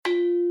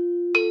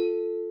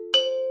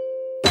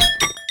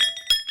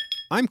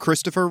I'm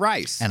Christopher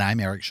Rice. And I'm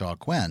Eric Shaw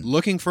Quinn.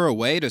 Looking for a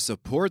way to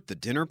support the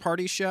Dinner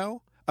Party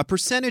Show? A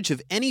percentage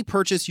of any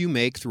purchase you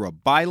make through a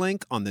buy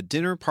link on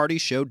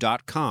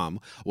thedinnerpartyshow.com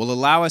will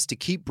allow us to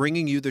keep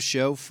bringing you the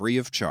show free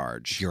of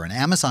charge. If you're an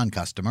Amazon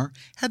customer,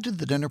 head to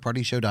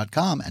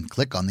thedinnerpartyshow.com and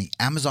click on the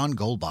Amazon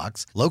Gold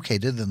box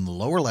located in the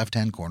lower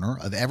left-hand corner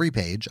of every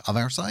page of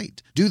our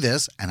site. Do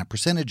this, and a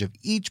percentage of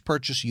each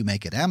purchase you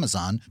make at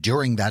Amazon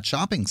during that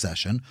shopping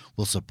session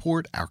will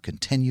support our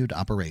continued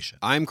operation.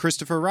 I'm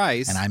Christopher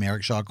Rice. And I'm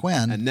Eric Shaw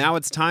Quinn. And now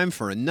it's time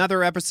for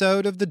another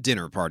episode of The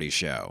Dinner Party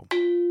Show.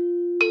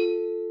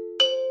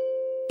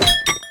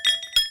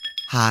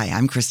 Hi,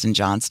 I'm Kristen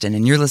Johnston,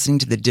 and you're listening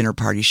to The Dinner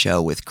Party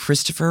Show with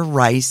Christopher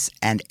Rice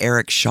and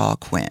Eric Shaw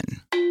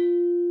Quinn.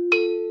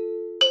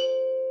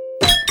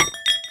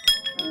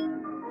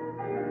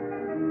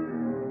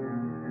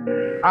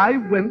 I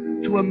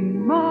went to a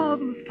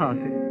marvelous party.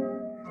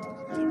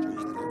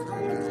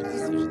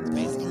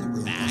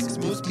 Facts.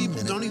 Most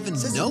people don't even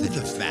know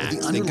the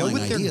facts. The They go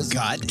with their ideas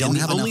gut, don't and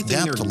have the only enough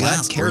thing depth their to gut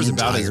last cares for an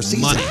about entire is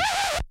season. money.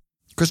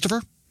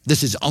 Christopher,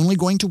 this is only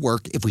going to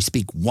work if we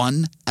speak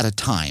one at a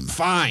time.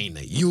 Fine.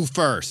 You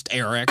first,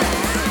 Eric.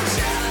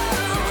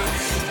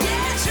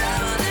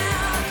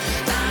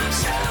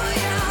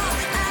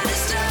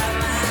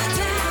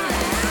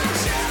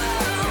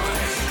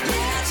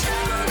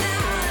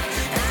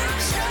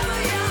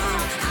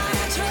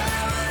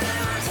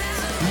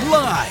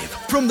 Live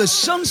from the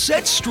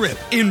Sunset Strip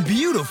in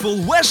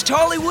beautiful West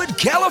Hollywood,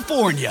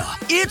 California,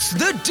 it's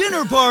The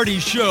Dinner Party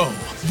Show,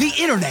 the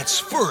internet's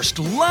first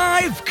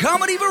live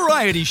comedy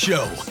variety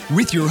show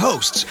with your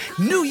hosts,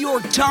 New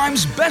York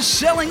Times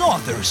best-selling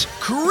authors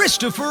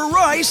Christopher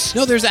Rice.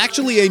 No, there's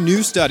actually a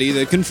new study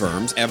that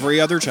confirms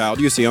every other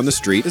child you see on the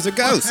street is a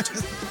ghost.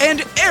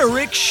 And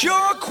Eric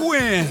Shaw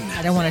Quinn.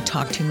 I don't want to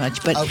talk too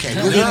much, but... Okay,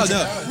 we're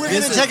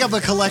going to take up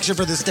a collection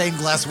for the stained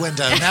glass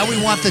window. Now we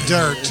want the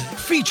dirt.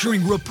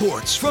 Featuring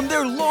reports from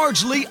their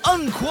largely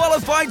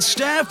unqualified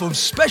staff of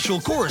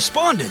special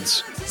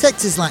correspondents.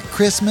 Sex is like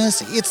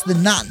Christmas. It's the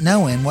not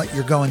knowing what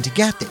you're going to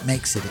get that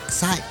makes it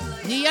exciting.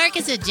 New York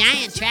is a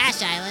giant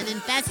trash island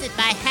infested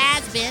by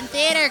has-been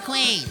theater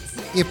queens.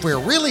 If we're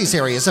really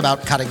serious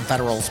about cutting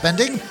federal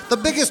spending, the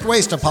biggest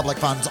waste of public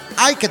funds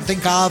I can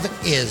think of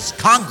is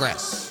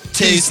Congress.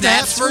 Two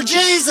snaps for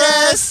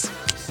Jesus!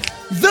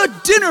 The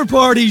Dinner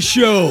Party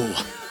Show.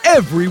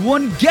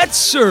 Everyone gets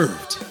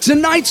served.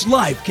 Tonight's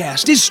live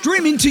cast is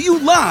streaming to you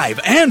live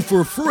and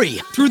for free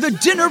through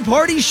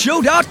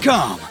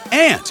thedinnerpartyshow.com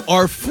and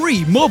our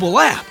free mobile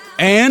app.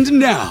 And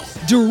now,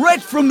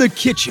 direct from the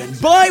kitchen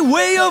by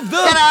way of the...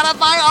 Get out of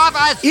my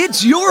office!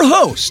 It's your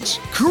hosts,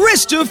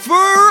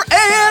 Christopher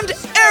and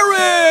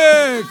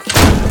Eric!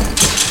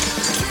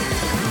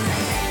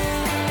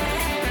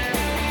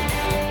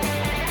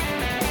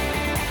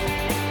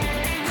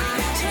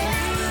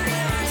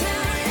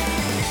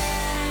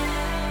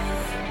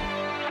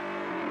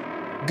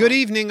 Good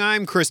evening,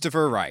 I'm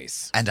Christopher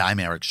Rice. And I'm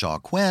Eric Shaw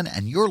Quinn,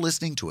 and you're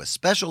listening to a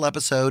special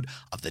episode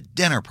of The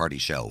Dinner Party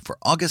Show for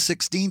August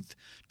 16th,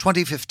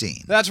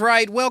 2015. That's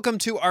right. Welcome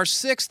to our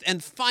sixth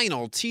and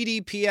final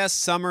TDPS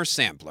Summer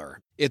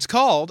Sampler. It's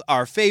called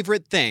Our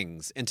Favorite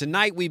Things, and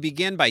tonight we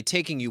begin by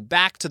taking you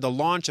back to the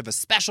launch of a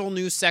special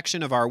news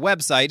section of our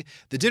website,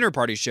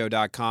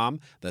 thedinnerpartyshow.com,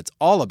 that's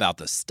all about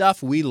the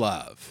stuff we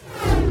love.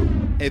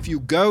 If you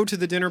go to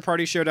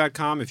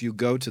thedinnerpartyshow.com, if you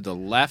go to the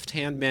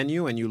left-hand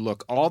menu and you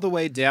look all the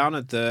way down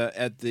at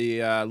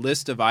the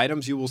list of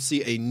items, you will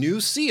see a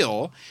new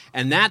seal,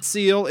 and that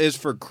seal is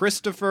for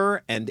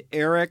Christopher and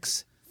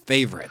Eric's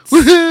favorites.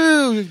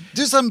 Woohoo!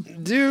 Do some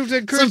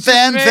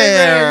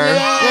fanfare.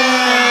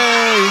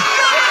 Yay!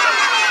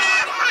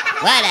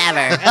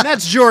 Whatever. And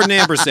that's Jordan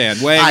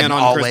Ampersand weighing in I'm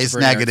on always Christopher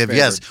and Eric's negative.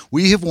 Yes, favorites.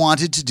 we have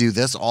wanted to do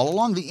this all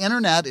along. The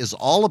internet is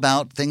all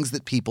about things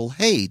that people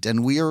hate,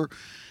 and we are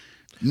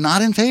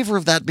not in favor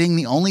of that being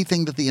the only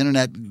thing that the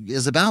internet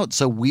is about.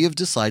 So we have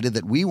decided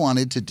that we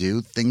wanted to do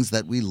things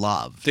that we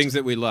love. Things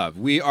that we love.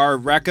 We are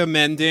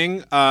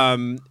recommending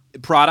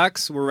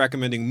products. We're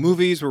recommending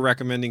movies. We're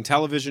recommending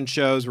television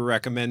shows. We're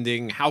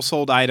recommending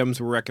household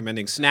items. We're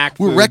recommending snack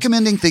foods. We're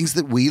recommending things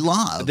that we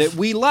love.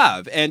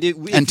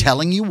 And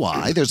telling you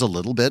why. There's a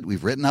little bit.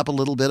 We've written up a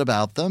little bit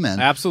about them. And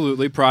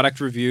absolutely,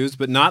 product reviews,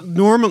 but not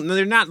normal.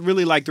 They're not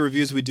really like the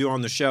reviews we do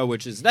on the show,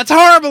 which is, that's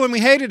horrible and we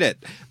hated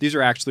it. These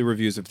are actually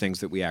reviews of things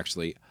that we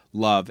actually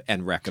love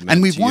and recommend.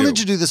 And we've wanted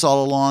to do this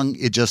all along.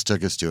 It just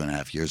took us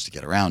 2.5 years to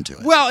get around to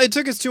it. Well, it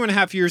took us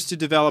 2.5 years to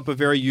develop a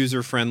very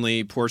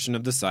user-friendly portion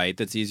of the site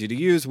that's easy to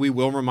use. We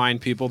will remind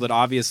people that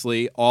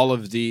obviously all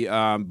of the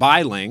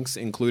buy links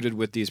included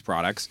with these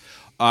products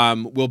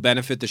will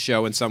benefit the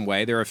show in some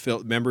way.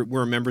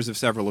 We're members of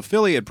several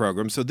affiliate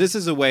programs, so this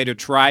is a way to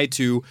try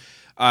to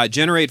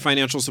generate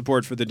financial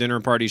support for the Dinner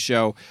Party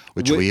Show.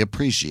 Which we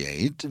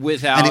appreciate.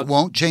 And it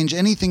won't change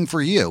anything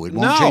for you. It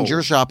won't change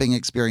your shopping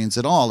experience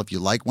at all. If you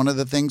like one of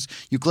the things,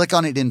 you click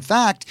on it. In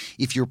fact,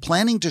 if you're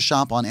planning to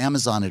shop on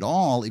Amazon at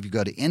all, if you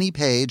go to any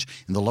page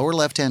in the lower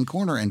left-hand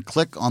corner and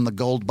click on the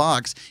gold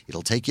box,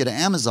 it'll take you to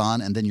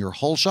Amazon, and then your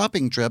whole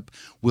shopping trip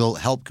will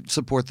help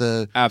support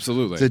the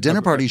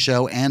Dinner Party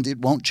Show, and it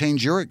won't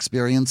change your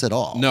experience at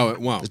all. No, it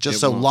won't. It's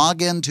just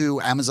log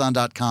into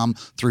Amazon.com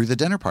through the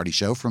Dinner Party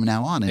Show from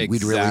now on, and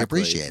we'd really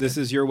appreciate it. This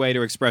is your way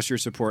to express your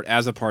support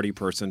as a party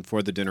person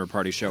for the Dinner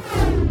Party Show.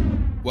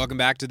 Welcome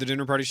back to the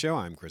Dinner Party Show.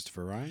 I'm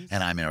Christopher Rice.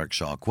 And I'm Eric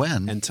Shaw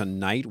Quinn. And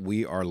tonight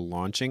we are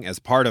launching, as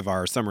part of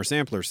our Summer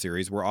Sampler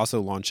series, we're also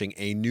launching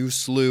a new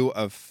slew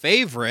of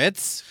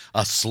favorites.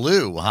 A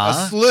slew,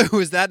 huh? A slew.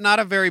 Is that not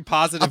a very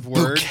positive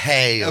word?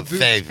 Bouquet of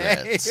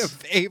favorites. A bouquet of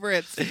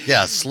favorites.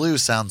 Yeah, slew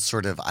sounds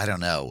sort of, I don't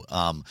know,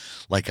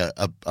 like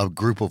a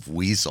group of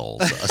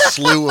weasels. A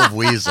slew of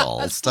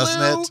weasels,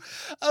 doesn't it? A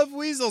slew of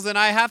weasels. And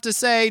I have to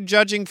say,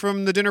 judging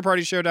from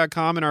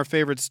thedinnerpartyshow.com and our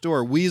favorite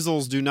store,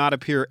 weasels do not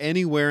appear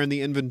anywhere in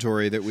the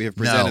inventory that we have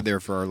presented there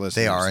for our listeners.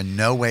 They are in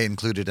no way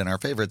included in our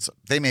favorites.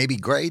 They may be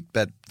great,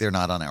 but they're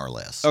not on our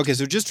list. Okay,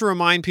 so just to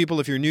remind people,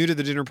 if you're new to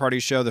the Dinner Party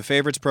Show, the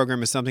favorites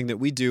program is something that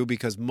we do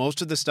because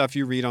most of the stuff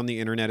you read on the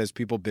internet is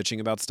people bitching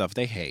about stuff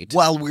they hate.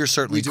 Well, we're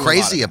certainly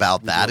crazy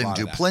about that and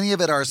do plenty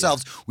of it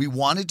ourselves. Yeah. We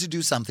wanted to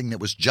do something that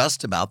was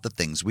just about the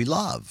things we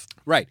love.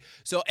 Right.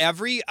 So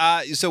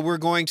we're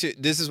going to,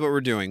 this is what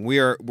we're doing.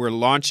 We're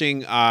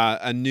launching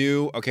a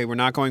new, okay, we're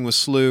not going with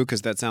slew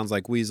because that sounds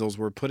like weasels.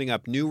 We're putting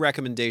up new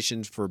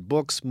recommendations for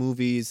books,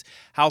 movies,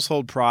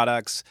 household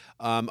products,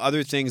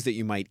 other things that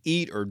you might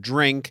eat or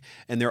drink,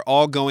 and they're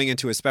all going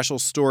into a special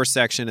store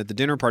section at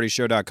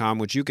thedinnerpartyshow.com,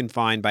 which you can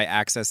find by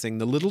accessing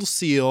the little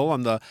seal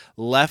on the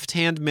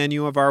left-hand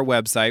menu of our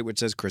website, which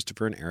says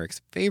Christopher and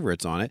Eric's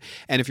favorites on it.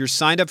 And if you're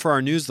signed up for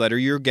our newsletter,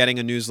 you're getting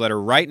a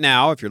newsletter right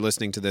now, if you're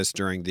listening to this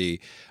during the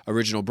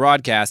original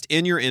broadcast,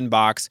 in your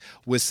inbox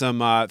with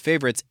some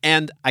favorites.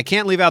 And I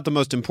can't leave out the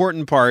most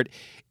important part.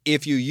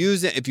 If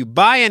you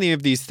buy any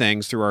of these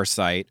things through our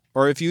site,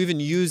 or if you even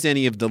use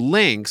any of the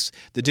links,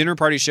 the Dinner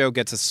Party Show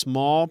gets a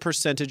small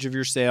percentage of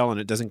your sale, and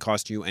it doesn't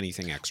cost you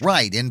anything extra.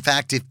 Right. In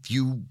fact, if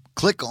you're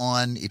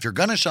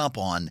going to shop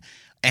on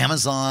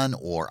Amazon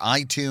or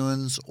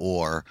iTunes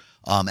or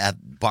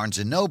at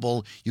Barnes &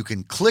 Noble, you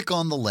can click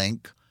on the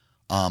link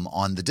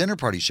on the Dinner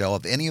Party Show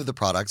of any of the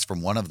products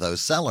from one of those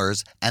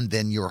sellers, and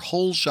then your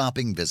whole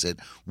shopping visit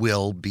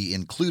will be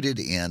included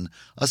in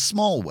a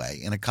small way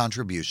in a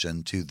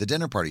contribution to the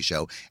Dinner Party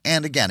Show.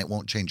 And again, it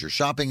won't change your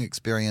shopping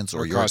experience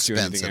or your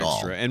expense at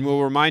all. And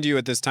we'll remind you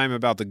at this time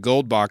about the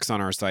gold box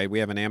on our site. We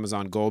have an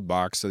Amazon gold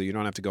box so that you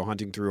don't have to go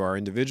hunting through our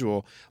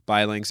individual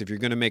buy links. If you're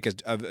going to make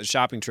a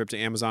shopping trip to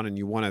Amazon and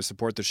you want to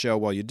support the show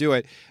while you do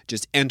it,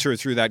 just enter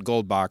through that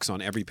gold box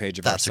on every page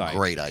of our site. That's a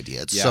great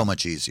idea. It's so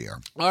much easier.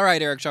 All right,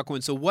 Eric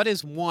Shuckwin. So what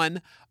is one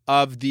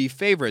of the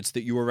favorites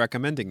that you were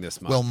recommending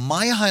this month? Well,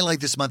 my highlight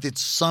this month, it's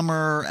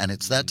summer, and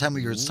it's that time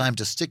of year. It's time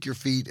to stick your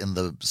feet in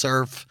the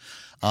surf.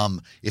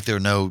 If there are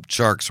no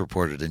sharks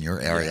reported in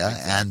your area,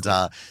 exactly.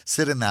 And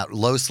sit in that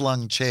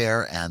low-slung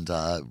chair and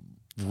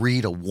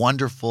read a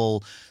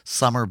wonderful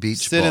summer beach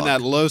book. Sit in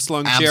that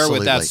low-slung chair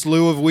with that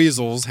slew of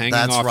weasels hanging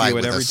off you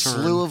at every turn.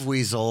 Slew of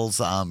weasels,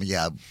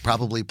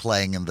 probably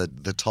playing in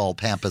the tall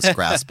pampas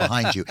grass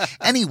behind you.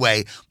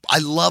 Anyway, I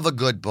love a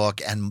good book,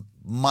 and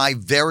my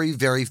very,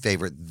 very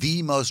favorite,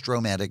 the most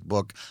romantic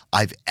book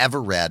I've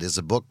ever read is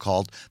a book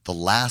called The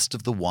Last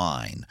of the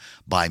Wine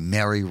by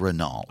Mary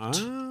Renault.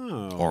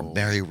 Or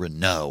Mary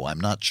Renault. I'm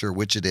not sure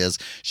which it is.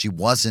 She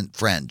wasn't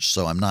French,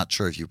 so I'm not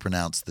sure if you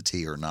pronounce the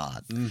T or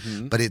not.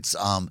 Mm-hmm. But it's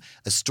a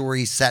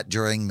story set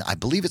during, I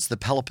believe it's the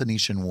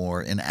Peloponnesian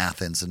War in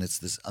Athens, and it's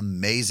this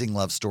amazing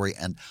love story.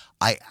 And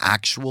I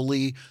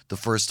actually, the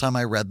first time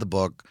I read the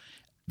book,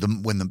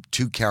 when the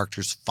two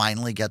characters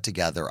finally get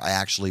together, I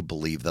actually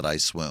believe that I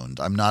swooned.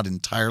 I'm not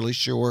entirely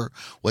sure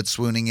what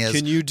swooning is.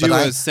 Can you do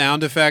a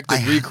sound effect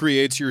that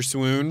recreates your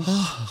swoon?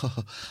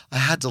 I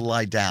had to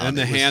lie down. And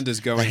the hand is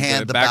going,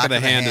 the back of the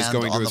hand is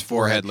going to his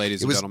forehead,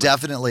 ladies and gentlemen. It was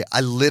definitely, I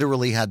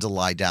literally had to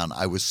lie down.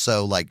 I was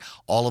so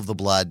all of the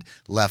blood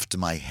left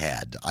my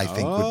head, I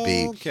think would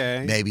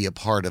be maybe a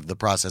part of the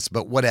process.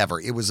 But whatever.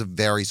 It was a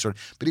very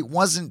but it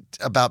wasn't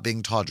about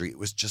being tawdry. It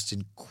was just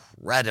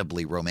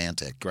incredibly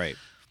romantic. Great.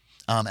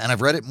 And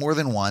I've read it more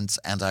than once,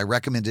 and I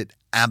recommend it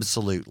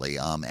absolutely.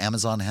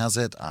 Amazon has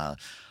it.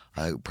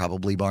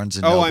 Probably Barnes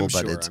 & Noble,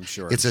 but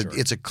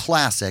it's a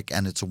classic,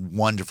 and it's a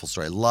wonderful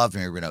story. I love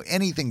Mary Renault.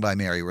 Anything by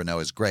Mary Renault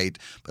is great,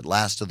 but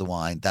Last of the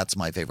Wine, that's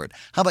my favorite.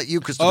 How about you,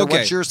 Christopher? Okay.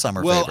 What's your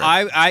summer favorite?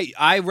 Well,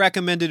 I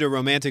recommended a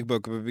romantic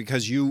book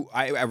because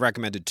I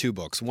recommended two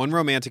books, one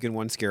romantic and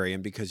one scary,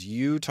 and because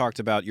you talked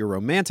about your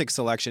romantic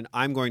selection,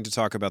 I'm going to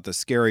talk about the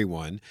scary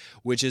one,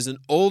 which is an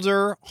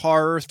older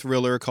horror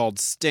thriller called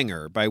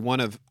Stinger by one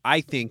of,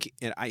 I think,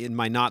 in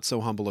my not so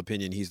humble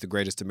opinion, he's the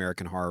greatest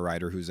American horror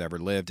writer who's ever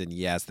lived, and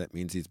yes, that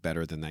means he's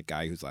better than that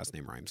guy whose last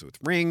name rhymes with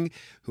Ring,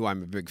 who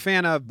I'm a big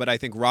fan of, but I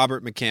think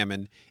Robert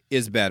McCammon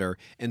is better,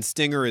 and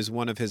Stinger is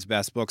one of his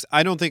best books.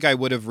 I don't think I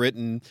would have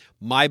written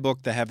my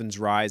book, The Heavens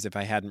Rise, if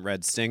I hadn't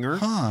read Stinger,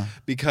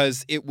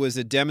 because it was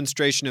a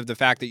demonstration of the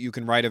fact that you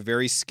can write a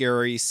very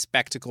scary,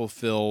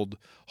 spectacle-filled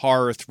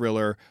horror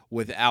thriller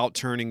without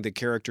turning the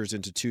characters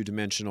into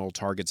two-dimensional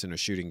targets in a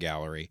shooting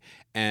gallery.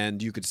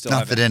 And you could still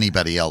Not that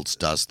anybody else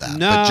does that,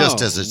 but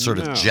just as a sort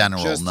of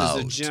general just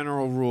note. As a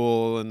general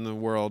rule in the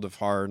world of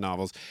horror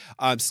novels.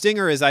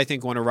 Stinger is, I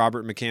think, one of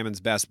Robert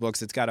McCammon's best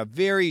books. It's got a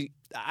very,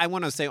 I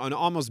want to say, an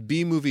almost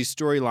B-movie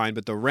storyline,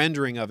 but the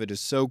rendering of it is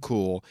so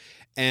cool.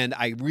 And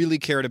I really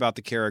cared about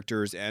the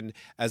characters. And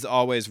as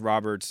always,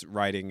 Robert's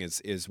writing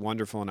is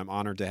wonderful, and I'm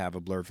honored to have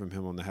a blurb from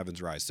him on The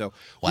Heavens Rise. So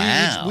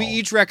we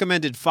each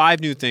recommended 5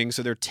 new things.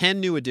 So there are 10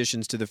 new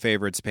additions to the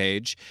favorites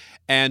page.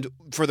 And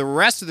for the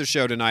rest of the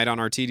show tonight on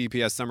our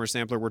TDPS Summer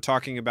Sampler, we're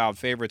talking about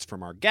favorites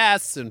from our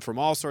guests and from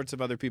all sorts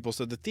of other people.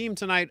 So the theme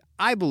tonight,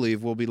 I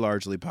believe, will be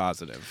largely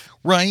positive.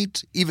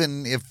 Right,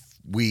 even if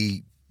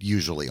we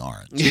usually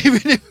aren't.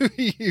 Even if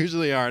we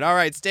usually aren't. All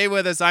right, stay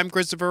with us. I'm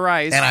Christopher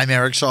Rice. And I'm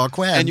Eric Shaw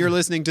Quinn. And you're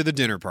listening to The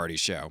Dinner Party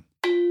Show.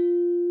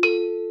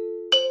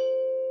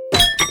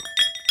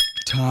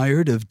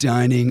 Tired of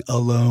dining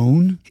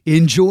alone?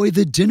 Enjoy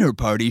The Dinner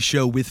Party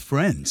Show with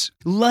friends.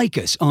 Like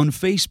us on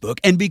Facebook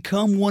and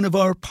become one of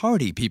our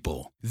party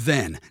people.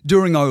 Then,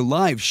 during our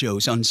live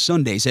shows on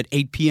Sundays at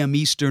 8 p.m.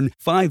 Eastern,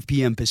 5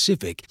 p.m.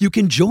 Pacific, you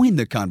can join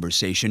the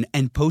conversation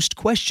and post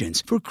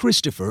questions for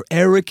Christopher,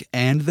 Eric,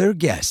 and their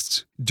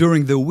guests.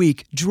 During the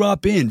week,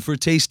 drop in for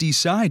tasty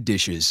side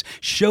dishes,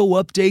 show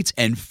updates,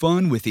 and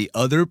fun with the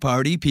other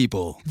party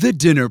people. The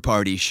Dinner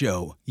Party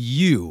Show.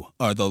 You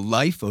are the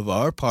life of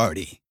our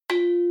party.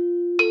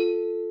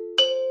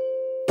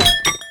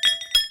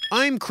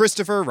 I'm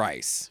Christopher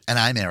Rice. And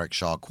I'm Eric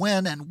Shaw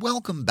Quinn, and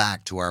welcome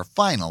back to our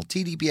final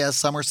TDPS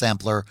Summer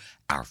Sampler,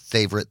 Our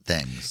Favorite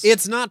Things.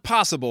 It's not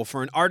possible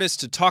for an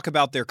artist to talk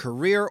about their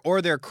career or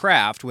their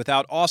craft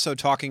without also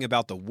talking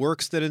about the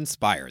works that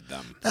inspired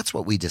them. That's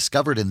what we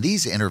discovered in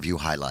these interview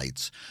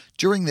highlights.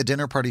 During the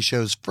Dinner Party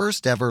Show's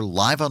first ever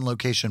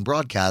live-on-location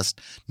broadcast,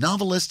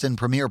 novelist and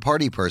premiere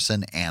party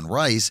person Anne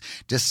Rice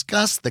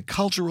discussed the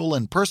cultural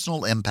and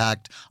personal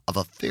impact of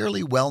a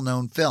fairly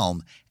well-known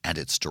film and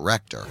its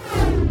director.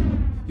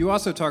 You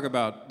also talk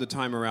about the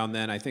time around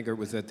then, I think it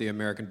was at the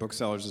American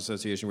Booksellers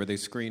Association, where they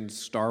screened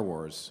Star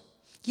Wars.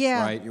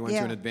 Yeah. Right? You went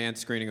to an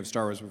advanced screening of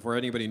Star Wars before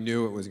anybody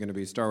knew it was going to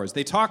be Star Wars.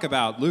 They talk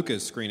about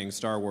Lucas screening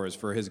Star Wars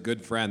for his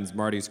good friends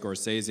Marty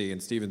Scorsese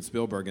and Steven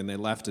Spielberg, and they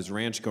left his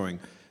ranch going,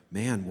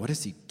 man, what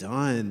has he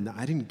done?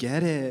 I didn't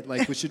get it.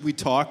 Like, should we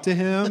talk to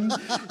him?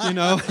 You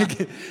know,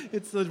 like,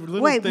 it's a little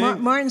thing. Wait,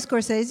 Martin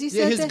Scorsese said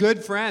Yeah, his that?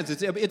 good friends.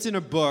 It's in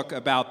a book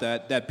about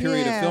that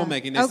period of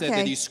filmmaking. They said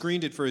that he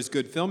screened it for his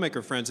good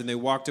filmmaker friends, and they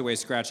walked away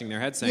scratching their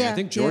heads saying, I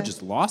think George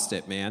has lost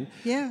it, man.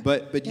 Yeah.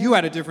 But you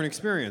had a different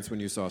experience when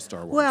you saw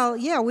Star Wars. Well,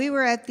 yeah, we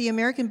were at the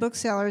American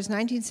Booksellers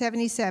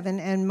 1977,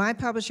 and my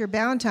publisher,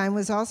 Ballantine,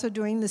 was also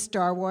doing the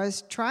Star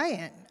Wars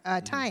tie-in.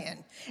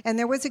 And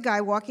there was a guy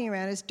walking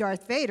around as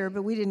Darth Vader,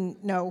 but we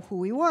didn't know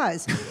who he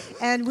was.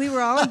 And we were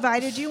all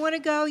invited. Do you want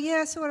to go?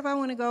 Yeah, sort of, I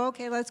want to go.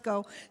 Okay, let's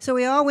go. So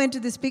we all went to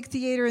this big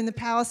theater in the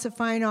Palace of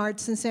Fine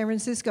Arts in San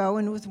Francisco,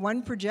 and with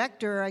one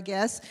projector, I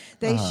guess,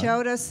 they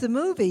showed us the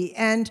movie.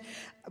 And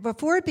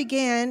before it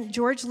began,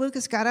 George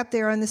Lucas got up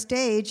there on the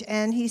stage,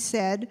 and he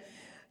said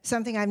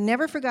something I've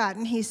never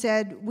forgotten. He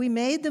said, we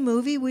made the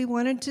movie we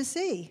wanted to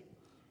see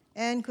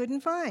and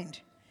couldn't find.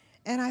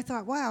 And I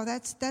thought, wow,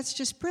 that's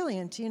just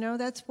brilliant. You know,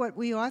 that's what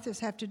we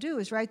authors have to do,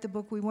 is write the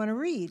book we want to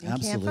read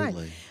and can't find.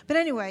 But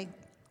anyway,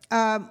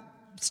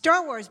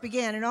 Star Wars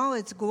began in all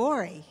its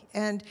glory.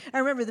 And I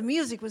remember the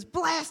music was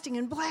blasting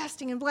and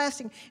blasting and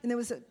blasting. And there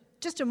was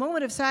just a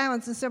moment of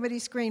silence, and somebody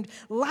screamed,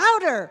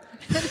 louder!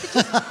 And it just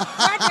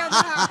right down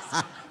the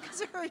house.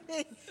 Because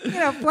we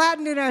were,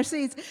 flattened in our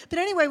seats. But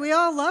anyway, we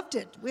all loved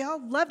it.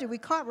 We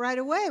caught right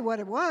away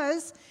what it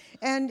was.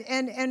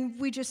 And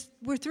we just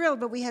were thrilled,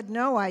 but we had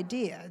no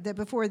idea that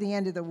before the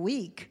end of the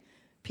week,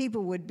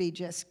 people would be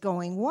just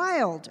going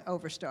wild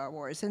over Star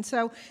Wars. And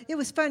so it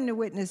was fun to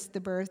witness the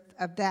birth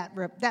of that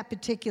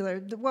particular,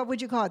 what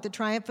would you call it, the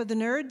triumph of the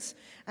nerds?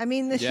 I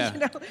mean,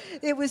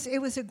 it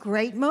was a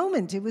great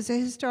moment. It was a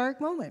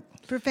historic moment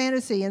for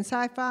fantasy and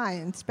sci-fi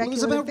and speculative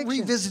fiction. It was about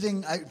fiction.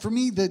 revisiting, for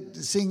me,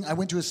 I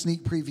went to a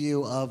sneak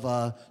preview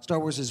of Star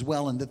Wars as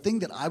well, and the thing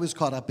that I was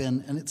caught up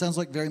in, and it sounds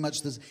like very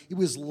much this, it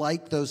was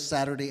like those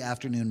Saturday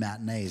afternoon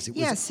matinees. It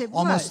was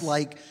almost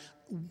like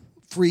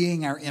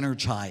freeing our inner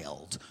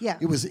child. Yeah.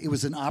 It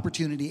was an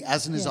opportunity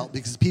as an adult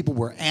because people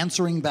were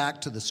answering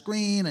back to the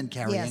screen and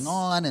carrying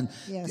on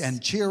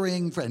and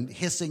cheering and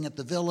hissing at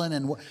the villain,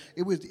 and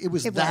it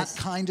was that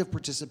kind of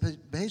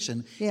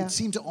participation. Yeah. It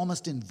seemed to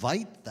almost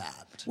invite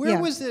that. Where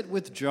was it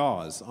with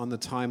Jaws on the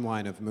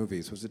timeline of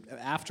movies? Was it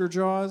after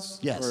Jaws?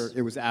 Yes. Or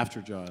it was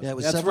after Jaws? Yeah, it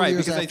was That's several right,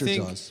 years because after I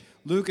think Jaws.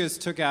 Lucas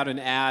took out an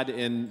ad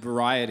in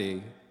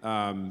Variety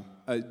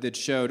that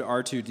showed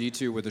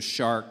R2-D2 with a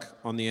shark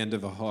on the end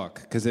of a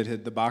hook because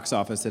the box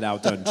office had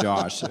outdone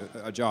Jaws.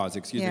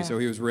 Excuse me. So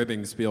he was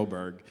ribbing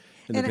Spielberg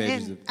in the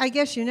pages. And I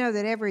guess you know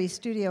that every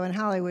studio in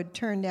Hollywood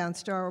turned down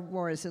Star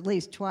Wars at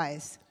least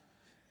twice.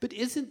 But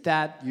isn't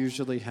that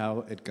usually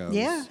how it goes?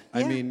 Yeah.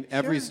 I mean,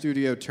 every sure.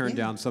 studio turned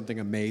down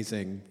something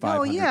amazing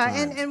 500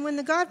 times. And when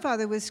The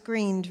Godfather was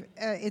screened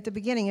at the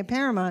beginning at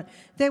Paramount,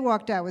 they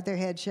walked out with their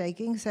head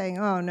shaking, saying,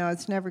 "Oh no,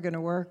 it's never going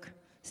to work.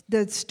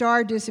 The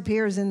star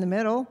disappears in the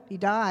middle. He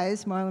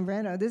dies. Marlon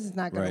Brando. This is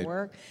not going to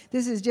work.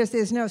 This is just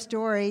there's no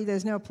story.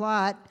 There's no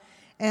plot,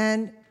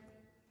 and."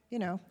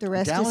 The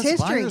rest is history.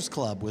 Dallas Buyers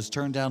Club was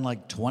turned down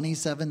like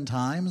 27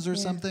 times or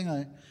something.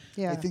 I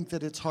think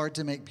that it's hard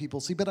to make people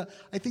see, but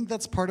I think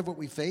that's part of what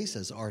we face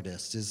as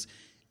artists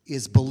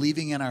is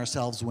believing in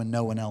ourselves when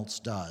no one else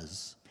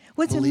does.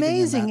 What's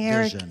amazing,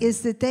 Eric,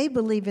 is that they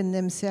believe in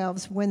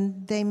themselves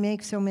when they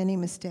make so many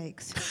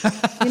mistakes.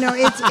 It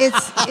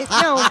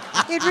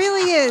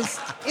really is.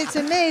 It's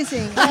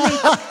amazing.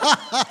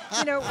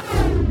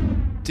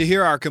 To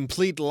hear our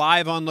complete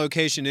live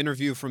on-location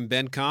interview from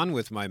BentCon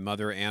with my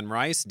mother, Ann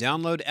Rice,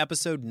 download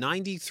episode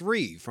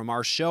 93 from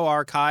our show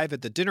archive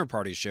at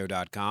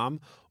thedinnerpartyshow.com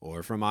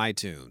or from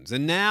iTunes.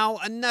 And now,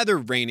 another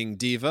reigning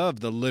diva of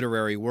the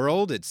literary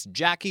world, it's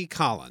Jackie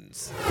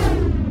Collins.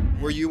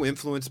 Were you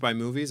influenced by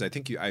movies? I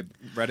think I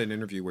read an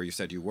interview where you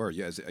said you were.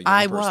 As a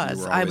young person,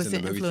 you were I always was in the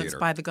movie influenced theater.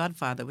 by The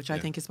Godfather, which I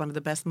think is one of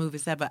the best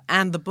movies ever,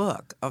 and the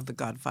book of The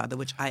Godfather,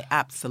 which I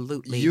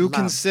absolutely You love.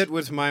 can sit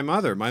with my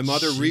mother. My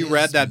mother She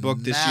reread is that book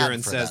this year mad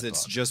and for says that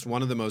it's book. just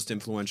one of the most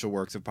influential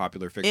works of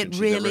popular fiction It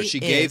she's ever. really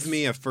She gave is.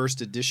 me a first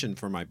edition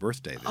for my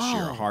birthday this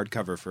year, a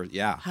hardcover for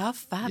How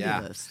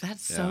fabulous!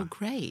 That's so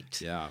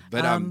great. Yeah,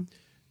 but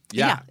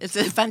it's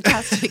a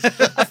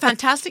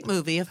fantastic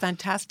movie, a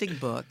fantastic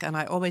book, and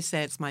I always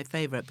say it's my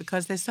favorite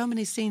because there's so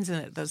many scenes in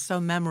it that are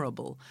so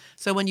memorable.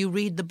 So when you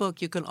read the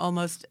book, you can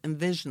almost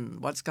envision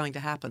what's going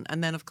to happen.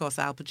 And then, of course,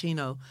 Al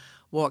Pacino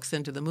walks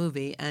into the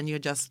movie, and you're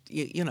just,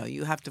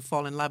 you have to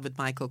fall in love with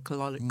Michael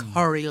Corleone.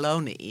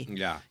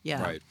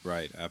 Yeah.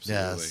 Right,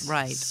 absolutely. Yes,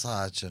 Right.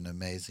 Such an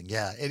amazing,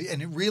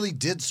 and it really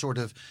did sort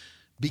of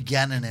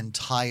begin an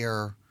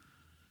entire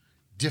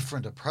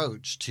different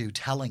approach to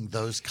telling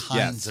those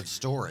kinds of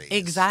stories.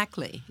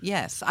 Exactly.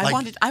 Yes, I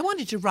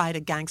wanted to write a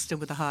gangster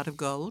with a heart of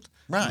gold.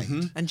 Right.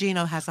 And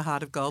Gino has a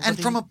heart of gold. And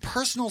but from a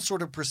personal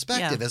sort of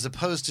perspective, Yeah. as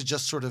opposed to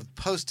just sort of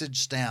postage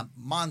stamp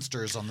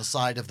monsters on the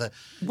side of the.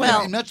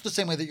 Well- in much the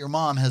same way that your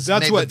mom has.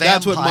 That's made what the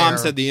that's what Mom vampire-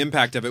 said the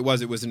impact of it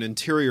was. It was an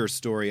interior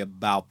story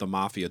about the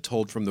mafia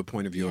told from the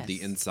point of view of the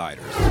Yes.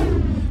 insiders.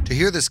 To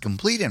hear this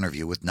complete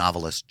interview with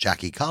novelist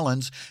Jackie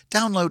Collins,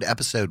 download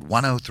episode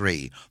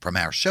 103 from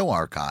our show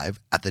archive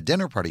at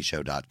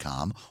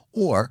thedinnerpartyshow.com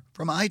or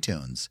from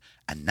iTunes.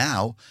 And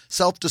now,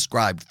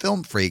 self-described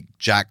film freak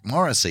Jack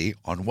Morrissey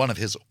on one of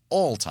his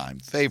all-time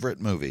favorite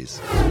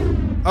movies.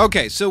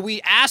 Okay, so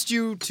we asked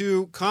you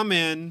to come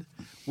in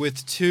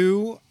with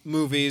two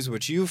movies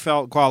which you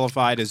felt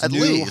qualified as At new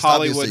least, obviously,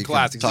 Hollywood you can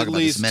classics. talk At about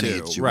least as many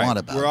two. as you right. want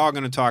about We're it. all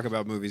going to talk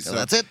about movies. So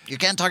that's it. You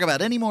can't talk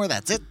about any more.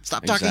 That's it.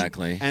 Stop talking.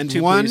 Exactly. And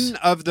Two, one please.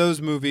 of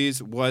those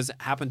movies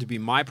happened to be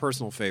my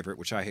personal favorite,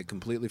 which I had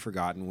completely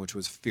forgotten, which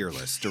was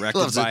Fearless, directed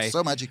Loves by it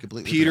so much you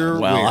completely Peter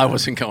forgot. Well, Weir. I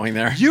wasn't going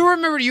there. You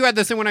remember you had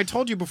this thing when I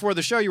told you before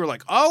the show. You were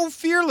like, "Oh,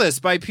 Fearless"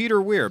 by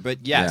Peter Weir.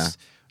 But yes,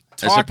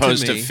 As talk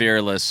opposed to to me.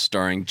 Fearless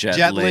starring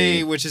Jet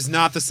Li, which is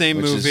not the same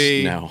which is-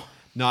 movie. no.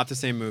 Not the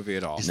same movie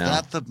at all. Is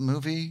that the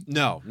movie?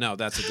 No,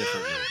 that's a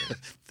different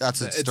movie.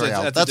 That's a It's- story. it's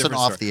a That's an different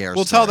story. off-the-air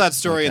We'll story. tell that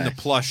story in Okay.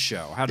 the Plus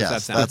show. How does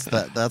Yes, that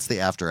sound? that's the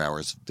after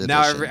hours.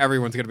 Now edition.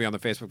 everyone's going to be on the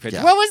Facebook page.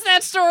 Yeah. What was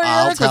that story?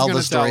 I'll Eric was tell gonna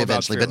the story about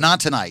eventually, but Fearless. not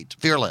tonight.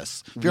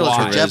 Fearless with Jeff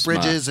Charisma,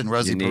 Bridges and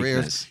Rosie Perez.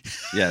 uniqueness.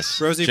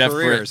 Yes. Rosie Jeff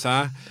Perez,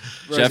 huh?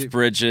 Rosie- Jeff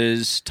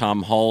Bridges,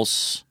 Tom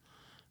Hulse.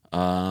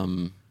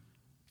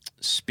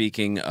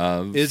 Speaking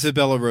of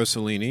Isabella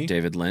Rossellini.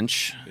 David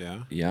Lynch. Yeah.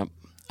 Yep.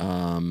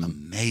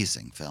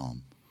 Amazing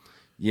film.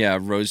 Yeah,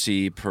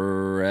 Rosie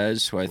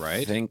Perez, who I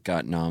Right. think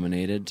got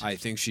nominated. I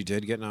think she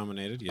did get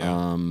nominated.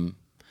 Yeah.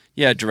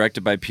 Yeah,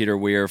 directed by Peter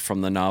Weir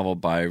from the novel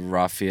by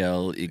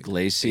Rafael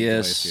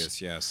Iglesias,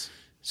 yes.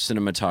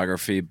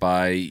 Cinematography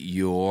by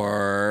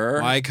your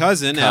My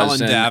cousin, Alan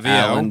Davio.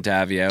 Alan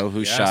Davio,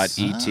 who Yes. shot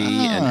E.T.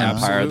 and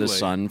Empire of the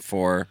Absolutely.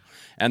 Sun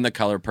and The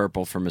Color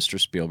Purple for Mr.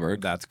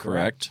 Spielberg. That's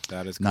correct.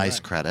 That is correct. Nice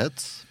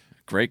credits,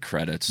 Great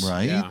credits.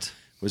 right? Yeah.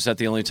 Was that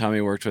the only time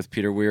he worked with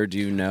Peter Weir? Do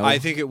you know? I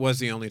think it was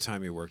the only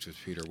time he worked with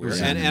Peter Weir.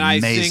 was And an I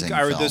amazing think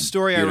film. the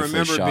story I Beautifully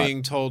remember shot.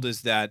 being told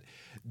is that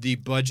the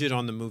budget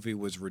on the movie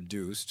was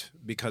reduced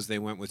because they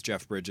went with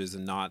Jeff Bridges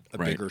and not a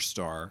Right. bigger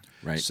star.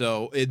 Right.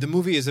 So the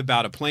movie is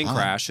about a plane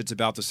crash. It's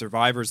about the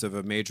survivors of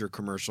a major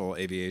commercial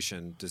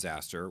aviation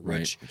disaster,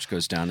 which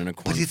goes down in a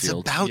But cornfield. it's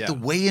about Yeah. the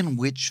way in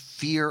which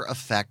fear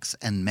affects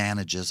and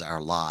manages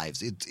our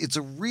lives. It's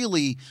a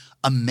really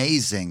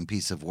amazing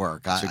piece of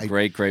work. It's a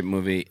great, great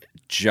movie.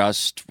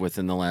 Just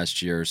within the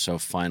last year or so,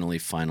 finally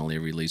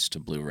released to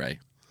Blu-ray.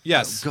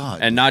 Yes. God.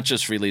 And not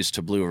just released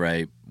to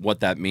Blu-ray. What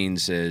that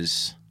means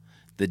is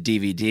the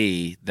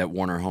DVD that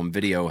Warner Home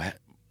Video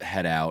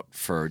had out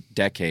for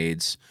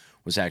decades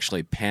was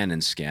actually Pan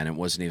and Scan. It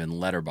wasn't even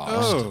letterboxed.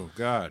 Oh,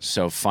 God.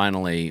 So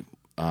finally,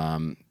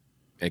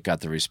 it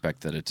got the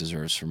respect that it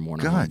deserves from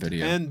Warner Home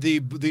Video. And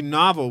the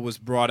novel was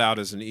brought out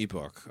as an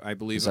ebook, I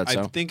believe. Is that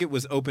so? I think it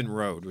was Open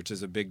Road, which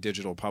is a big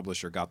digital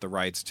publisher, got the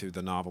rights to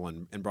the novel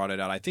and brought it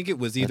out. I think it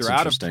was either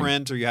out of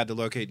print or you had to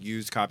locate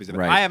used copies of it.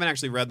 Right. I haven't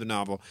actually read the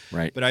novel,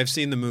 right, but I've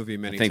seen the movie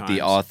many times. I think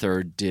the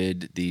author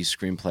did the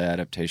screenplay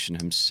adaptation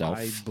himself.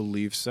 I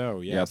believe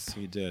so, yes,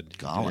 he did.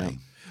 Golly.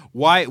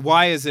 Yeah.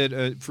 Why is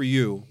it, for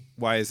you,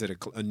 why is it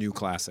a new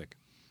classic?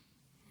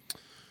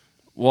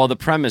 Well, the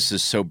premise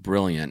is so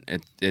brilliant.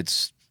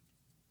 It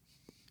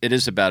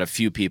is about a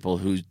few people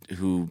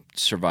who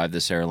survived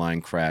this airline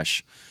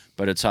crash,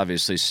 but it's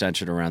obviously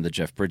centered around the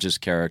Jeff Bridges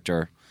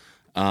character.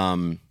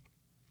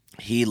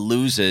 He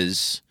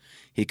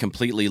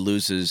completely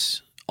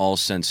loses all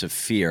sense of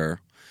fear,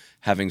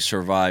 having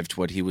survived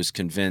what he was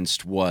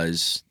convinced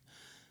was,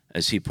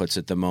 as he puts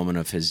it, the moment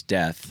of his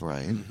death.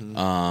 Right.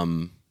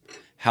 Mm-hmm.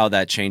 How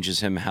that changes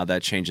him, how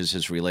that changes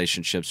his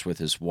relationships with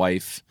his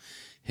wife,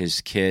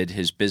 his kid,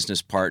 his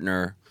business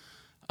partner,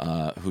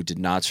 who did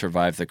not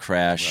survive the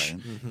crash.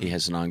 Right. Mm-hmm. He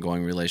has an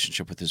ongoing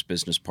relationship with his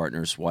business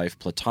partner's wife,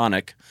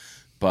 platonic,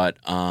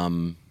 but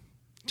Tom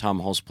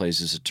Hulce plays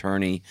his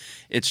attorney.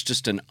 It's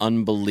just an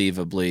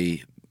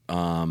unbelievably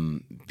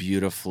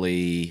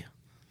beautifully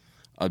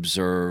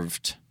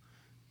observed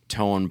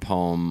tone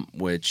poem,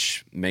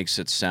 which makes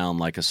it sound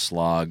like a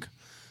slog,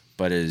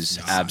 but is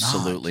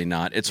absolutely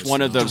not. It's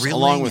one of those,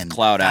 along with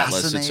Cloud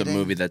Atlas, it's a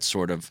movie that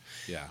sort of,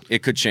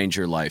 it could change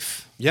your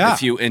life. Yeah.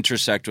 If you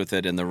intersect with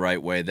it in the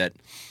right way. That,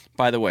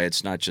 by the way,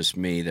 it's not just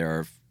me. There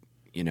are,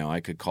 I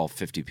could call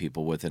 50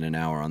 people within an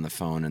hour on the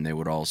phone, and they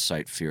would all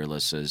cite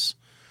Fearless as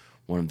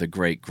one of the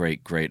great,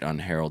 great, great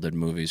unheralded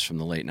movies from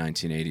the late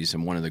 1980s,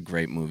 and one of the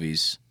great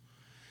movies,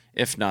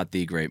 if not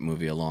the great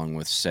movie, along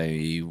with,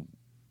 say,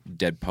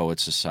 Dead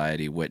Poets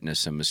Society,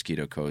 Witness, and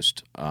Mosquito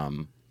Coast.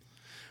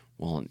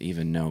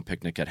 Even no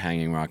Picnic at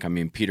Hanging Rock. I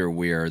mean, Peter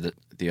Weir,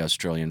 the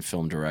Australian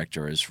film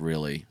director, is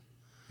really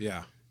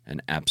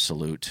an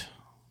absolute,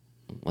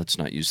 let's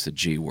not use the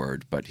G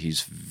word, but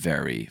he's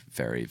very,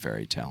 very,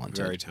 very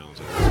talented. Very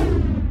talented.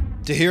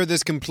 To hear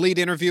this complete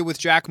interview with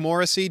Jack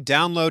Morrissey,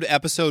 download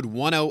episode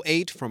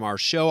 108 from our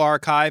show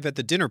archive at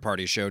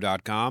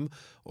thedinnerpartyshow.com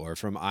or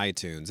from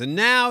iTunes. And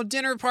now,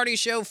 Dinner Party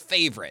Show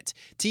favorite,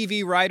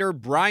 TV writer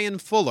Bryan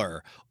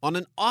Fuller, on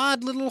an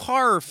odd little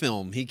horror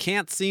film he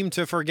can't seem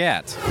to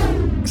forget.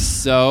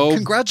 So,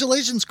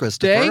 congratulations,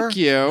 Christopher. Thank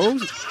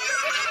you.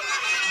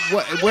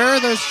 Where are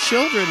those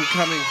children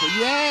coming from?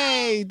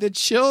 Yay, the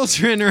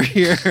children are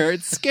here.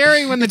 It's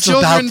scary when the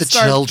children about the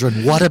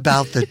children. What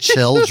about the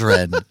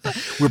children?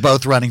 We're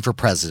both running for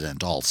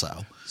president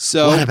also.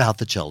 So what about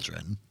the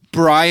children?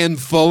 Bryan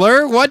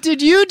Fuller, what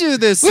did you do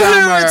this summer?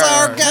 It's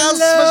our guest,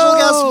 special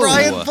guest,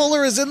 Bryan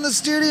Fuller is in the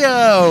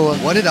studio.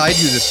 What did I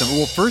do this summer?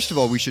 Well, first of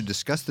all, we should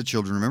discuss the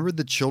children. Remember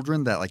the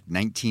children, that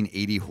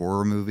 1980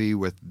 horror movie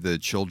with the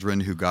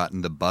children who got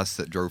in the bus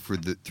that drove through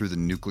the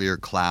nuclear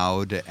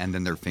cloud, and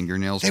then their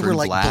fingernails turned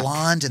black? They were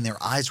blonde and their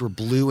eyes were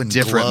blue and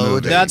different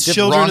glowed. Movie. That's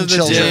Children of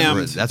the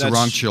Damned. That's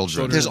wrong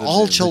children. There's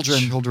all children.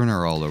 The children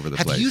are all over the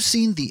place. Have you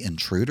seen The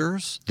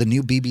Intruders, the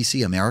new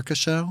BBC America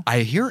show?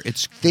 I hear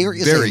it's there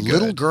is very a good.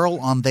 Little girl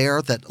on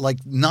there that,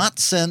 not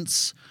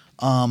since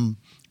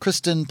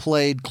Kristen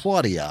played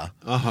Claudia,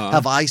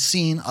 have I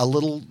seen a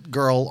little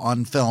girl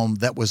on film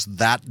that was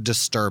that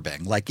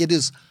disturbing. It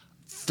is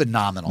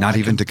phenomenal. Not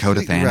even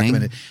Dakota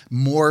Fanning?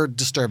 More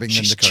disturbing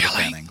than Dakota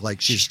chilling. Fanning.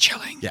 She's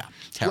chilling. Yeah.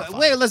 Terrifying.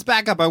 Wait, let's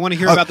back up. I want to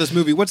hear about this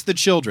movie. What's the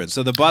children?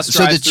 So the bus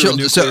drives through a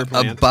nuclear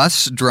plant. A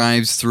bus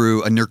drives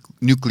through a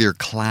nuclear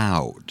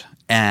cloud.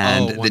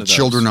 And the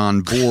children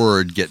on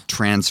board get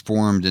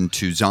transformed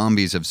into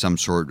zombies of some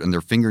sort, and their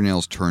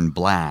fingernails turn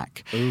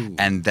black. Ooh.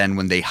 And then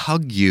when they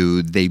hug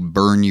you, they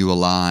burn you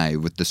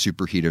alive with the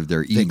superheat of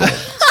their ego.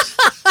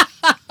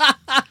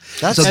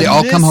 So they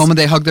all come home and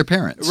they hug their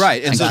parents.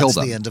 Right. And so kill that's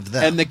them. the end of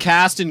them. And the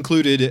cast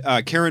included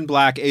Karen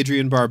Black,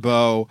 Adrienne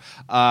Barbeau.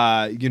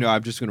 I'm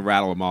just going to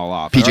rattle them all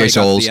off. PJ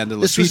Souls.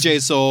 PJ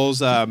Souls.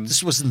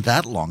 This wasn't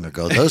that long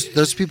ago.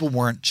 Those people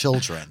weren't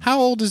children. How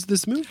old is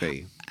this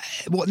movie?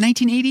 Well,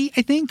 1980,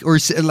 I think, or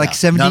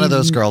 70. None of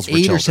those girls were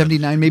children. Or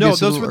 79, maybe. No,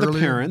 those were the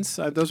parents.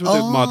 Those were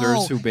the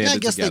mothers who banded together. I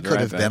guess they could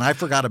have been. I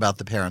forgot about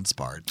the parents'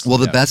 part. Well,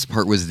 the best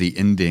part was the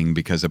ending,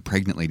 because a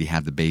pregnant lady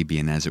had the baby,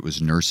 and as it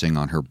was nursing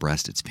on her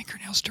breast, its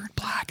fingernails turned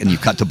black, and you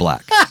cut to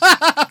black.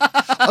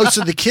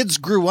 So the kids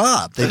grew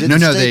up. They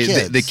didn't stay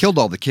kids. They killed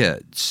all the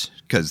kids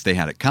because they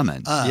had it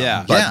coming.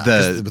 Yeah. But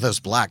with those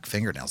black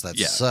fingernails,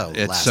 that's so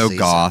it's last so season.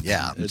 goth.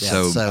 Yeah, it's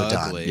so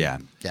ugly.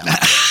 done. Yeah.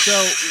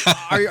 So,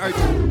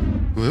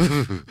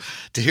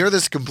 to hear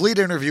this complete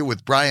interview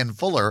with Bryan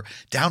Fuller,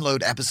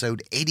 download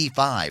episode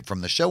 85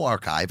 from the show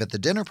archive at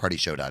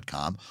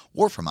thedinnerpartyshow.com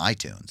or from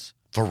iTunes.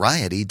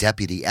 Variety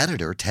Deputy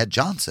Editor Ted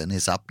Johnson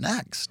is up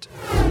next.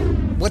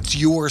 What's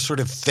your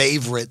sort of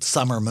favorite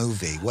summer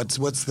movie? What's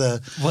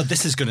the... Well,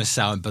 this is going to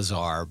sound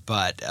bizarre,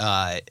 but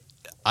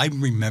I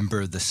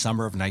remember the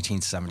summer of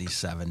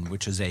 1977,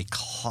 which is a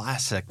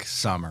classic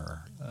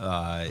summer.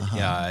 The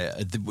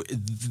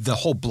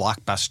whole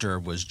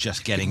blockbuster was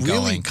just getting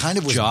really going. Kind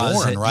of was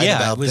Jaws born right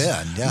about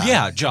then.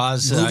 Yeah,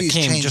 Jaws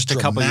came just a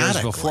couple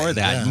years before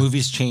that. Yeah.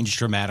 Movies changed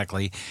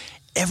dramatically.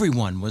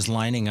 Everyone was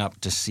lining up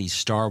to see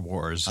Star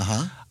Wars.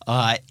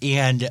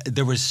 And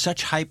there was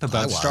such hype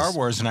about Star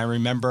Wars, and I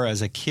remember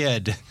as a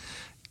kid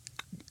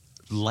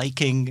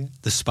liking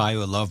The Spy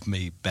Who Loved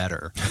Me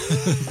better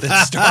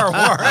than Star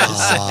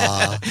Wars.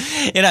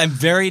 And I'm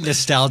very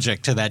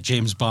nostalgic to that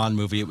James Bond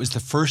movie. It was the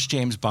first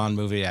James Bond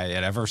movie I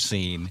had ever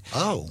seen.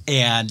 Oh.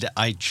 And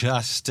I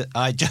just took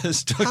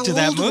to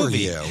that movie. How old were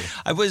you?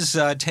 I was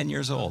 10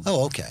 years old.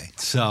 Oh, okay.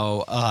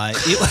 So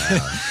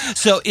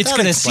so it's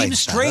going to seem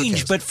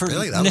strange, but for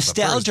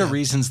nostalgia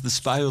reasons, The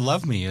Spy Who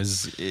Loved Me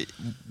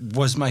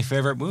was my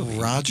favorite movie.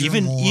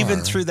 Even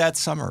through that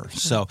summer.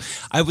 So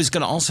I was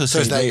going to also say...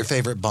 So is that your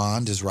favorite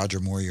Bond? Is Roger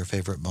Moore your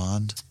favorite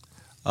Bond?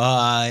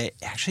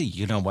 Actually,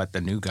 you know what?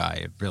 The new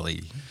guy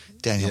really...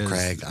 Daniel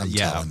Craig, I'm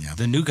telling you.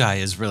 The new guy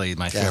is really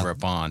my favorite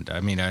Bond.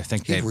 I mean, I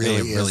think they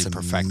really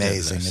perfected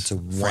amazing. this It's a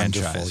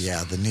wonderful,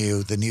 franchise.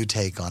 the new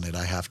take on it,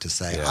 I have to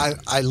say. Yeah.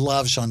 I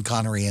love Sean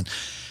Connery and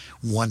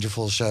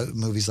wonderful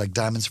movies like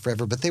Diamonds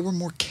Forever, but they were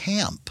more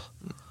camp.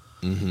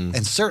 Mm-hmm.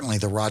 And certainly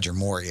the Roger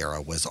Moore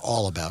era was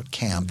all about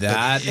camp.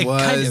 That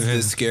was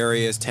the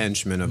scariest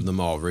henchman of them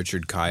all.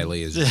 Richard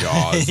Kiley as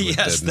Jaws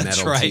with the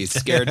metal teeth.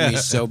 Scared me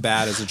so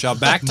bad as a child.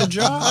 Back to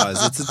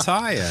Jaws. It's a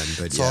tie-in.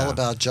 But it's all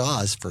about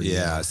Jaws for you.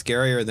 Yeah,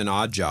 scarier than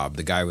Odd Job,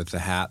 the guy with the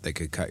hat that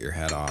could cut your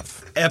head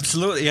off.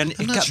 Absolutely. And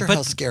I'm not sure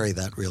how scary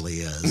that really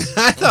is.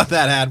 I thought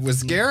that hat was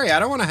scary. I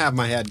don't want to have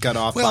my head cut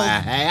off by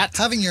a hat.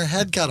 Having your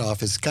head cut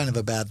off is kind of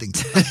a bad thing.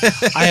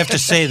 I have to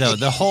say, though,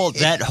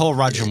 that whole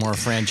Roger Moore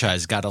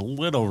franchise got a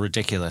little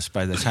ridiculous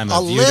by the time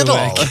of View to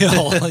a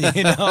Kill,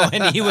 and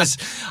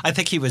I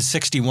think he was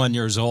 61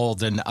 years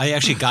old, and I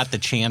actually got the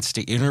chance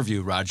to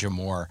interview Roger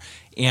Moore,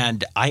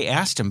 and I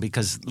asked him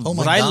because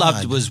what I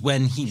loved was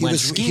when he went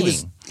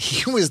skiing.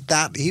 He was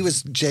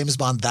James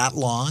Bond that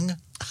long?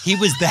 He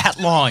was that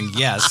long,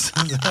 yes.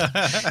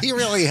 He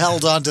really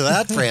held on to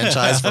that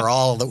franchise for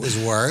all that was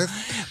worth.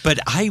 But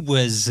I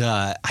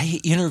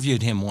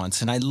interviewed him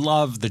once, and I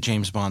loved the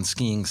James Bond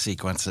skiing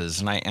sequences,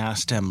 and I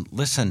asked him,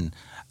 listen,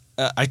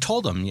 I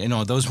told him,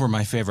 those were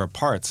my favorite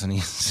parts, and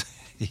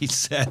he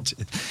said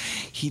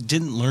he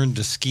didn't learn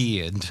to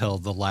ski until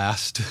the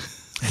last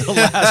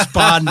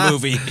Bond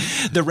movie.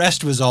 The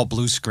rest was all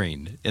blue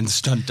screen and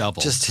stunt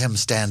doubles. Just him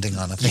standing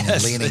on a thing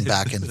and leaning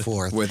back and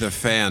forth. With a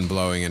fan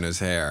blowing in his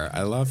hair.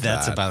 I love that.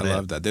 That's about it. I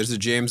love that. There's a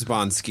James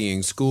Bond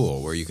skiing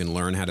school where you can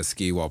learn how to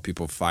ski while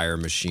people fire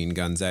machine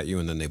guns at you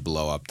and then they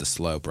blow up the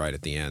slope right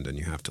at the end and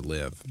you have to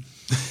live.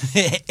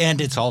 And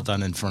it's all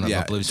done in front of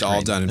a blue screen. It's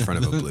all done in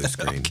front of a blue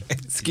screen. Okay.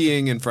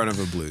 Skiing in front of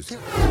a blue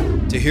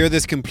screen. To hear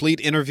this complete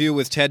interview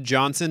with Ted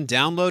Johnson,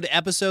 download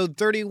episode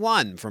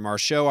 31 from our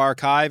show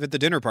archive at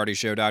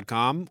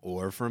thedinnerpartyshow.com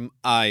or from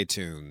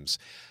iTunes.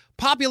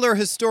 Popular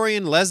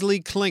historian Leslie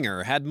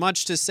Klinger had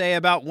much to say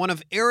about one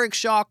of Eric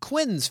Shaw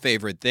Quinn's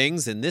favorite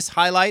things in this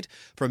highlight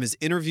from his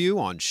interview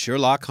on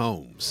Sherlock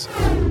Holmes.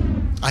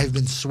 I've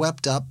been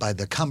swept up by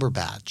the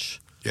Cumberbatch.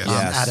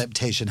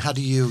 Adaptation. How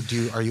do you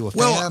are you a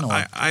fan?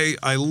 Well,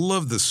 I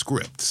love the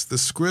scripts. The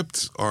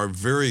scripts are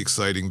very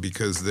exciting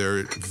because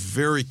they're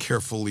very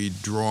carefully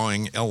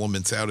drawing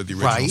elements out of the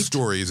original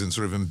stories and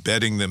sort of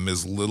embedding them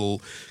as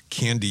little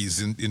candies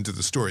into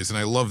the stories. And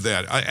I love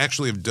that. I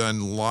actually have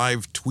done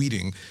live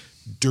tweeting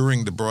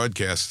during the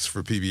broadcasts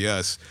for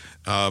PBS,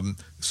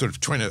 sort of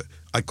trying to,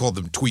 I call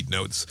them tweet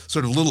notes,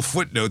 sort of little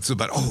footnotes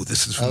about,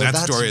 this is from that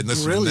story and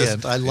this brilliant.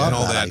 And this. I love and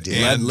all that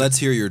idea. And let's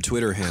hear your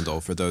Twitter handle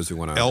for those who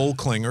want to. L.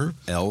 Klinger.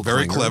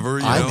 Very clever.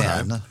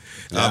 I'm in.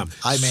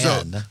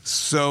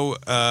 So,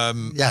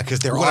 because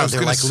they're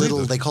like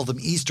little. They call them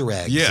Easter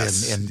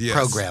eggs in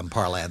program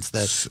parlance.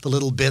 The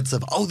little bits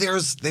of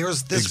there's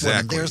this one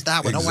and there's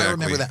that one. I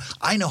remember that.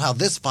 I know how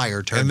this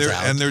fire turns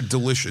out. And they're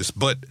delicious.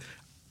 But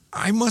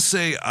I must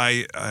say,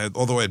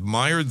 although I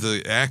admired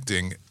the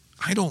acting,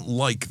 I don't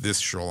like this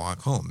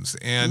Sherlock Holmes,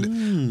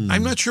 and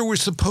I'm not sure we're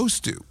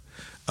supposed to.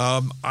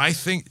 I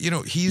think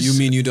he's. You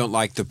mean you don't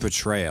like the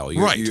portrayal,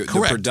 correct?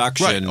 The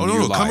production. Right. Oh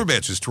no,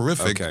 Cumberbatch is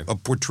terrific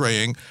of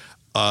portraying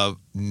a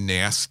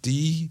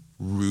nasty,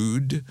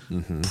 rude,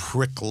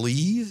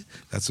 prickly.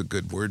 That's a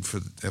good word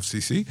for the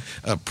FCC.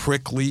 A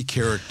prickly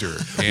character.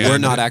 And we're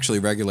not actually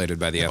regulated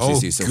by the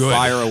FCC, so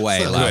fire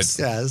away, Les.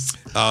 Yes.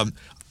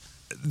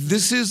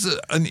 This is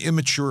an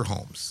immature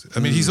Holmes.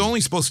 I mean, he's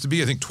only supposed to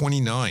be, I think,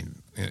 29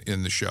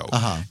 in the show.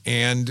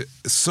 And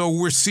so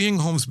we're seeing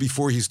Holmes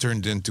before he's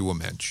turned into a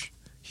mensch.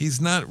 He's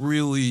not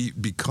really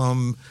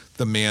become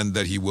the man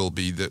that he will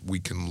be that we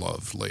can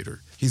love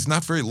later. He's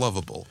not very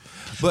lovable.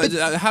 But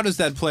how does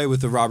that play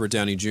with the Robert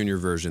Downey Jr.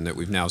 version that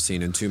we've now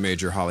seen in 2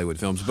 major Hollywood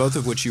films, both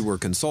of which you were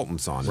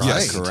consultants on?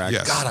 Right. Is that correct?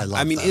 Yes. God, I love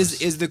I mean,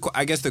 those.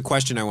 I guess the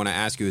question I want to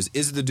ask you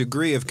is the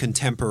degree of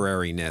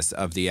contemporariness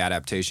of the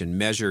adaptation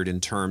measured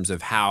in terms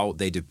of how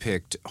they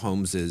depict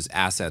Holmes's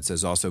assets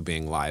as also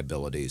being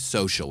liabilities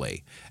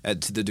socially,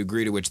 to the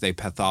degree to which they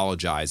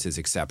pathologize his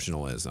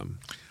exceptionalism?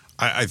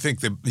 I think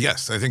that,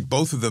 yes, I think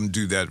both of them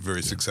do that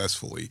very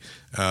successfully.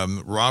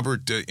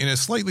 Robert, in a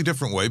slightly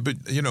different way, but,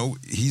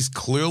 he's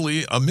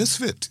clearly a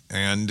misfit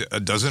and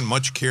doesn't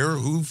much care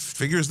who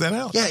figures that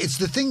out. Yeah, it's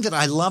the thing that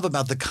I love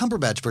about the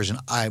Cumberbatch version.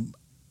 I'm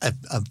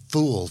a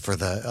fool for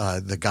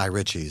the Guy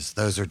Ritchies.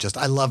 Those are just,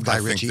 I love Guy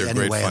Ritchie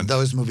anyway, and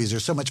those movies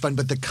are so much fun.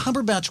 But the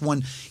Cumberbatch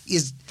one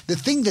is, the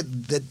thing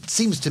that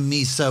seems to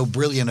me so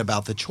brilliant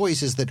about the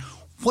choice is that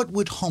what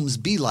would Holmes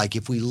be like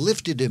if we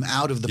lifted him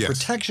out of the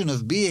protection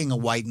of being a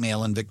white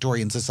male in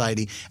Victorian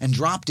society and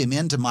dropped him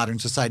into modern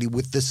society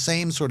with the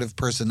same sort of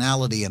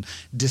personality and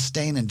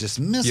disdain and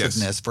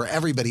dismissiveness for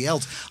everybody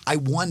else? I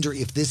wonder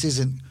if this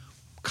isn't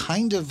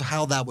kind of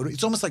how that would –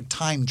 it's almost like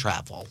time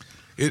travel.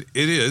 It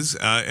is,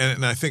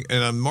 and I think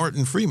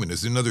Martin Freeman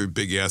is another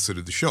big asset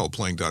of the show,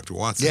 playing Dr.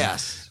 Watson.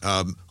 Yes.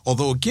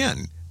 Although,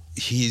 again,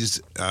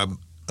 he's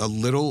a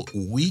little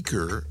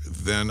weaker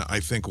than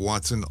I think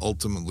Watson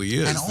ultimately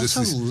is. And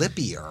also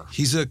lippier.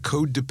 He's a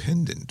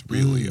codependent,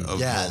 really,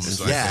 of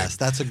Holmes, I think.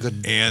 That's a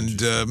good...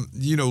 And,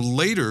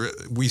 later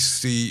we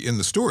see, in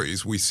the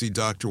stories, we see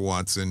Dr.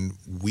 Watson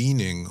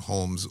weaning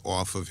Holmes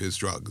off of his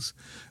drugs.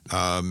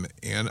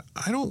 And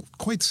I don't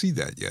quite see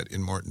that yet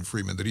in Martin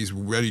Freeman, that he's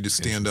ready to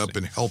stand up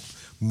and help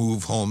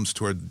move Holmes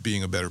toward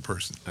being a better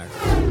person.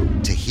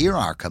 To hear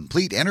our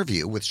complete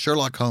interview with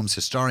Sherlock Holmes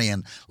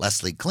historian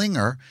Leslie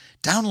Klinger,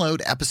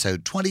 download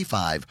episode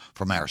 25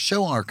 from our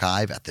show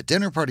archive at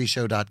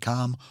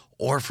thedinnerpartyshow.com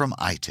or from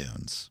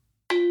iTunes.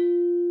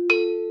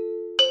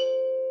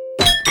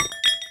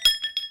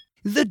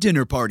 The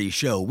Dinner Party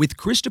Show with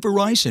Christopher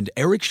Rice and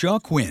Eric Shaw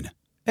Quinn.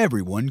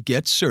 Everyone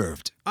gets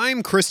served.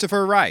 I'm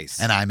Christopher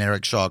Rice. And I'm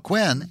Eric Shaw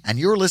Quinn, and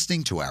you're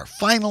listening to our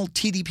final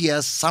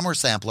TDPS Summer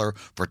Sampler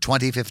for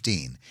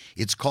 2015.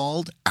 It's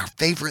called Our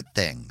Favorite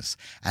Things.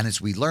 And as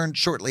we learned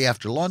shortly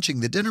after launching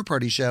the Dinner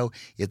Party Show,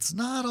 it's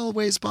not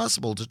always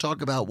possible to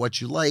talk about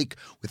what you like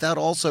without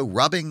also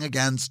rubbing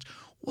against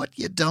what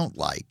you don't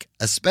like,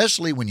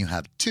 especially when you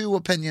have two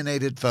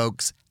opinionated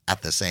folks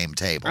at the same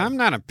table. I'm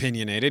not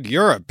opinionated.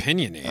 You're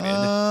opinionated.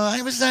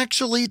 I was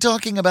actually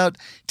talking about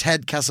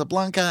Ted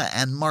Casablanca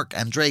and Marc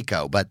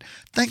Andreyko, but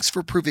thanks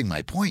for proving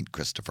my point,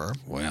 Christopher.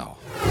 Well.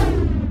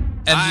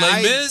 And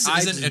Les Mis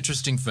is an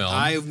interesting film.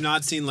 I have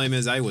not seen Les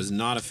Mis. I was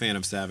not a fan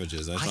of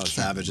Savages. I thought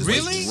Savages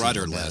was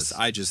rudderless.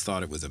 I just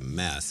thought it was a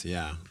mess,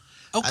 yeah.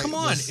 Oh, come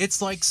on.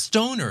 It's like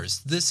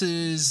Stoners. This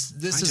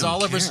is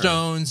Oliver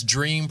Stone's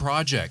dream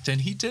project, and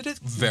he did it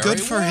very well.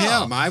 Good for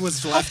him. I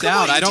was left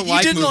out. I don't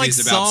like movies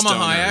about Salma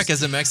stoners. Hayek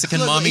as a Mexican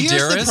mommy here's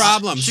dearest. Here's the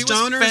problem. She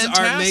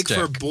Stoners make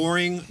for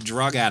boring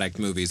drug addict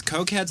movies.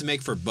 Cokeheads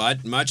make for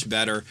much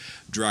better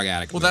drug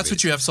addict movies. Well, that's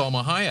what you have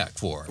Salma Hayek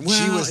for. Well,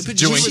 she was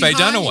doing Faye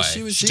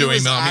Dunaway. She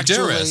doing Mommy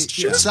Dearest.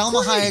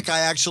 Salma Hayek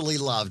I actually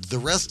loved. The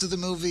rest of the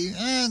movie,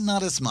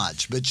 not as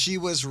much, but she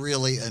was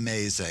really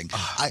amazing.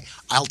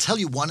 I'll tell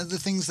you one of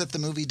the things that the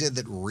movie did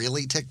that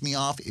really ticked me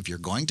off. If you're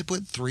going to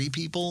put three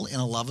people in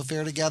a love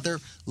affair together,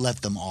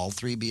 let them all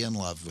three be in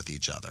love with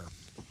each other.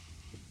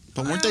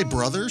 But weren't they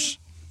brothers?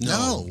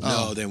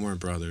 No, they weren't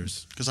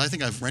brothers. Because I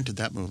think I've rented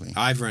that movie.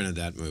 I've rented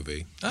that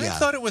movie. I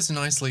thought it was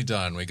nicely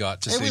done. We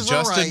got to see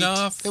just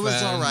enough. It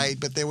was all right,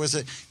 but there was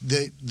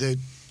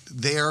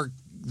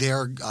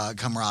their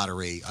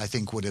camaraderie, I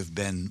think, would have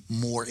been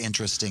more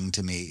interesting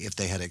to me if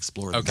they had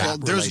explored that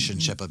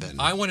relationship a bit.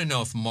 I want to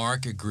know if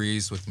Mark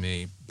agrees with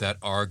me that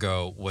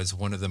Argo was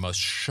one of the most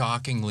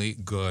shockingly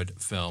good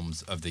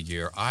films of the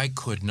year. I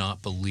could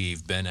not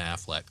believe Ben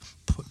Affleck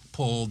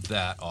pulled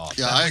that off.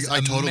 Yeah,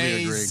 I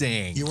totally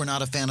agree. You were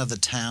not a fan of The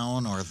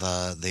Town or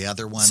the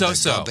other one,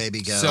 Go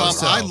Baby Go?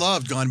 I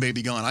loved Gone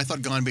Baby Gone. I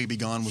thought Gone Baby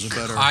Gone was a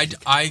better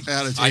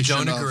adaptation. I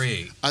don't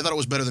agree. I thought it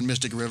was better than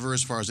Mystic River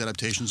as far as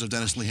adaptations of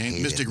Dennis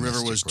Lehane. Mystic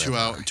River was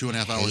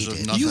 2.5 hours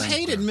of nothing. You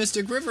hated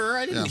Mystic River.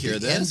 I didn't hear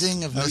this. The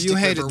ending of Mystic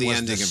River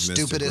was the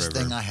stupidest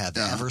thing I have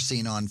ever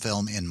seen on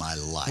film in my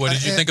life. What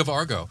did you think of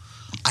Argo?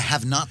 I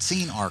have not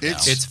seen Argo.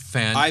 It's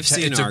fantastic. I've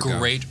seen Argo. It's a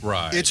great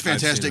ride. It's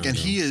fantastic, and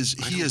he is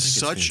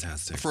such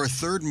for a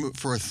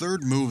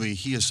third movie.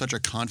 He is such a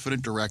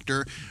confident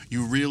director.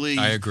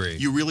 I agree.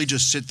 You really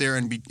just sit there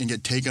and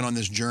get taken on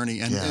this journey,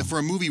 and for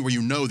a movie where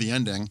you know the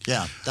ending.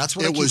 Yeah, that's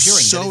what I keep was hearing.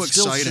 So it's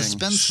still exciting,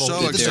 suspenseful.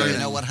 so exciting. You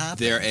know what happened.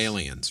 They're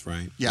aliens,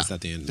 right? Yeah. Is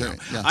that the end? No.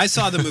 Yeah. I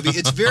saw the movie.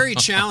 It's very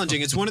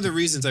challenging. It's one of the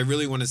reasons I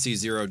really want to see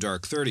Zero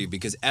Dark 30,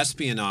 because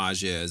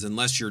espionage is,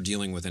 unless you're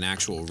dealing with an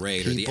actual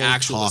raid or the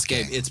actual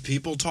escape, it's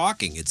people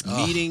talking. It's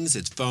meetings,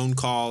 it's phone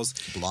calls.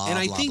 And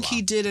I think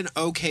he did an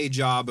okay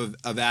job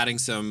of adding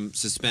some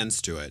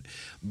suspense to it.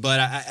 But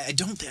I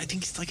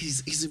think it's like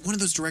he's one of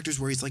those directors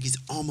where he's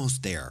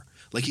almost there.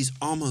 Like, he's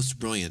almost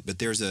brilliant, but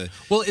there's a...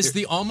 Well, it's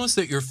the almost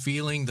that you're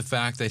feeling the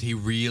fact that he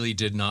really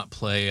did not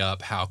play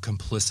up how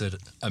complicit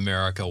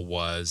America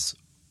was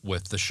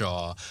with the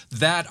Shah.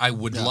 That I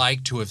would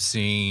like to have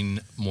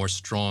seen more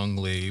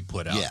strongly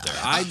put out there.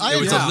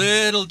 It was a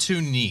little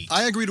too neat.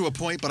 I agree to a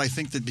point, but I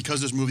think that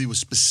because this movie was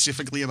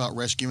specifically about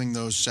rescuing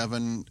those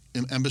 7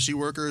 embassy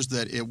workers,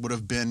 that it would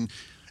have been...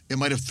 It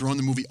might have thrown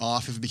the movie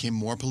off if it became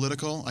more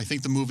political. I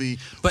think the movie,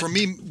 for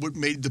me, what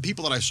made the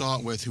people that I saw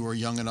it with who were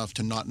young enough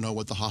to not know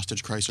what the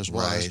hostage crisis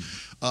was.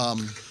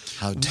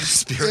 How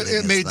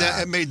dispiriting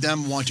it made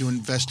them want to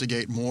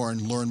investigate more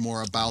and learn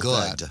more about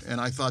that. And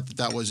I thought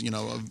that was,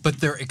 But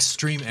their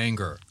extreme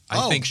anger,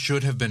 I think,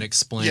 should have been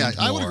explained more.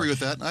 I would agree with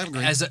that. I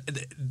agree.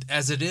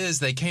 As it is,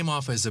 they came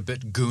off as a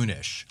bit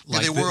goonish.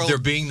 Like they're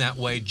being that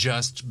way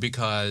just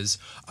because,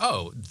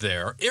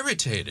 they're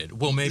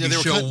irritated. Well, maybe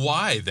show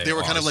why they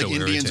were kind of like so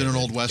Indians irritated. in an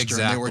old Western.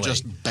 Exactly. They were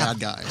just bad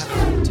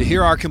guys. To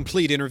hear our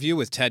complete interview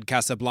with Ted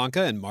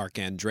Casablanca and Marc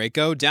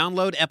Andreyko,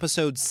 download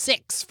episode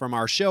 6 from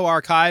our show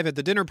archive at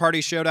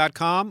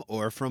thedinnerpartyshow.com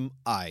or from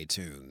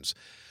iTunes.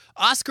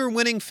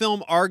 Oscar-winning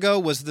film Argo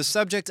was the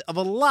subject of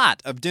a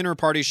lot of Dinner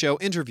Party Show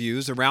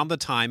interviews around the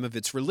time of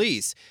its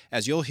release,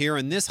 as you'll hear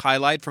in this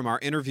highlight from our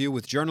interview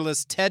with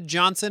journalists Ted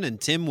Johnson and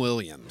Tim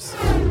Williams.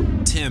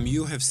 Tim,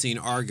 you have seen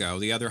Argo.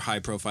 The other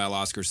high-profile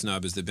Oscar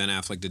snub is that Ben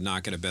Affleck did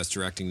not get a Best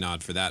Directing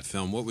nod for that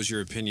film. What was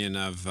your opinion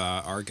of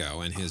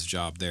Argo and his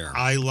job there?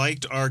 I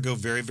liked Argo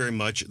very, very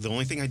much. The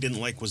only thing I didn't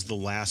like was the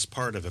last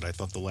part of it. I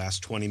thought the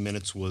last 20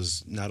 minutes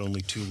was not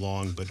only too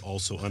long, but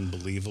also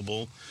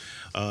unbelievable.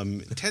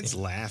 Ted's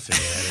laughing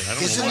at it. I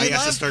don't know why he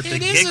has to start the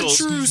giggles. It is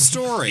a true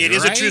story, It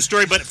is a true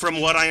story, but from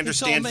what I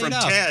understand from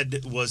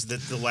Ted was that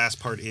the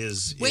last part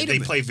is they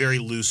play very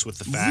loose with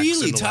the facts.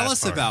 Really? Tell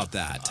us about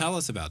that. Tell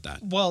us about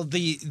that. Well,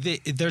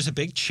 there's a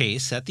big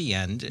chase at the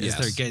end as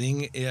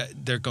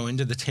they're going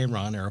to the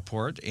Tehran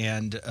airport,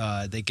 and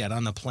they get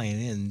on the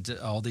plane, and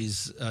all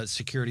these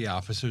security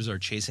officers are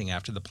chasing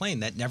after the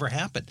plane. That never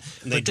happened.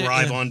 And they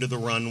drive onto the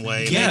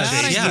runway. Yes,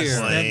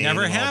 and that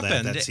never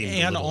happened. That seemed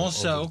and a little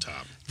also, over the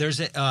top. There's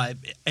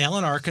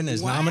Alan Arkin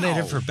is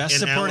nominated for Best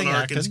Supporting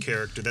Alan Actor. Arkin's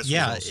character. That's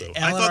also.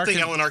 I thought the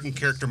Alan Arkin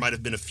character might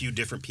have been a few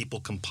different people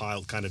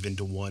compiled kind of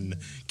into one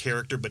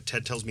character, but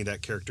Ted tells me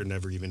that character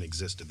never even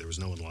existed. There was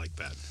no one like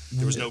that.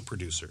 There was no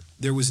producer.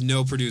 There was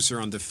no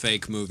producer on the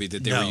fake movie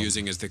that they were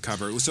using as the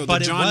cover. So the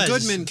John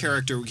Goodman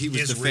character, he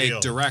was the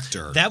fake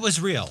director. That was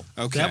real.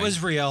 Okay. That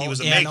was real. He was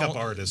a makeup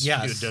artist.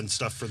 Yes. He had done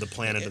stuff for the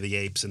Planet of the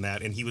Apes and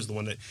that, and he was the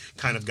one that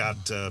kind of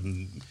got...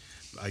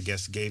 I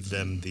guess gave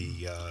them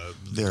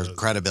their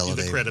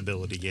credibility. The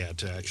credibility,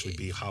 to actually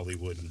be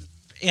Hollywood.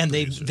 And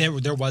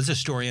there was a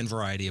story in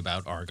Variety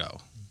about Argo,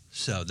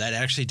 so that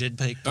actually did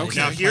take place. Okay.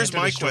 Now here's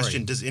my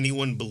question: does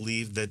anyone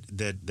believe that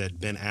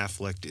Ben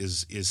Affleck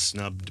is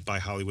snubbed by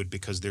Hollywood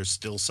because there's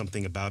still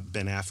something about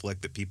Ben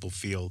Affleck that people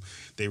feel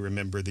they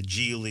remember the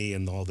Geely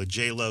and all the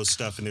J-Lo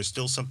stuff, and there's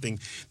still something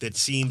that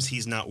seems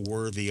he's not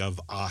worthy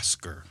of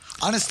Oscar?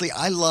 Honestly,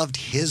 I loved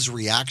his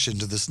reaction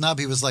to the snub.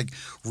 He was like,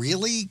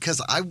 "Really?" Because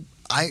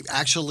I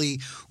actually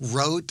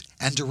wrote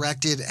and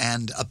directed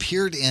and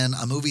appeared in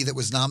a movie that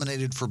was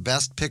nominated for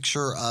Best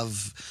Picture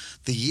of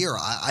the Year.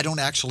 I don't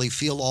actually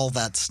feel all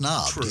that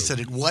snubbed. True. He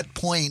said, at what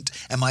point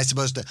am I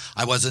supposed to...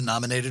 I wasn't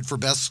nominated for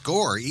Best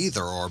Score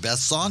either, or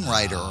Best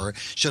Songwriter, or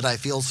should I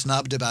feel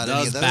snubbed about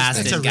any of those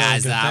things? Those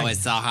guys are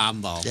always so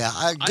humble.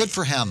 Yeah, good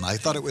for him. I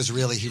thought it was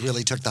he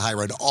really took the high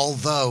road.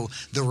 Although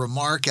the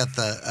remark at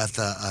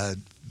the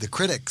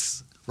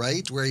critics...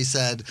 Right, where he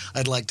said,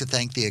 "I'd like to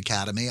thank the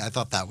Academy." I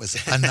thought that was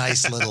a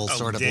nice little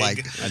sort of like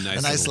a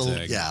nice little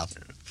dig.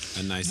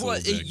 A nice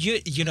little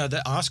dig. You know,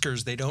 the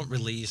Oscars, they don't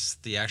release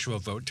the actual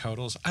vote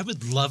totals. I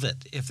would love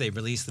it if they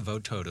released the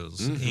vote totals,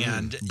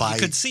 and you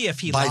could see if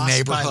he by lost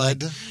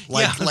neighborhood,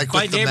 like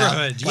by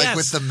neighborhood, like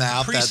with the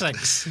map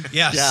precincts.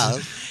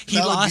 Yes, he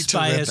lost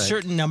by a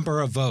certain number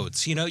of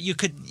votes. You know, we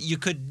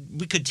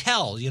could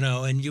tell. You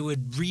know, and you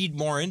would read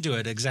more into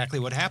it exactly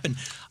what happened.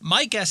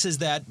 My guess is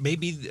that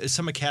maybe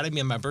some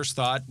Academy members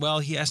thought, well,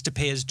 he has to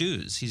pay his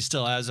dues. He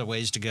still has a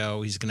ways to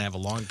go. He's going to have a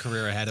long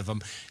career ahead of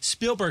him.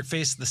 Spielberg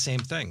faced the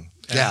same thing.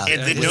 Yeah,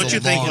 and then don't you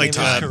think,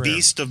 like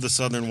Beast of the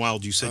Southern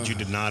Wild, you said you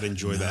did not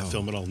enjoy that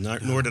film at all,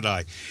 nor did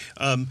I.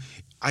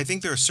 I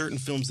think there are certain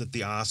films that the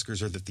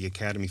Oscars or that the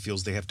Academy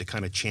feels they have to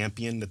kind of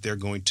champion, that they're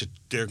going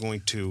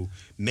to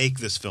make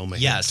this film a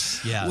hit. Yes.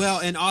 Well,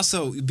 and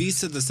also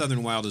Beasts of the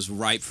Southern Wild is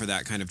ripe for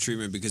that kind of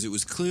treatment because it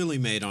was clearly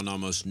made on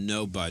almost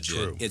no budget.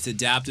 True. It's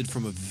adapted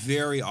from a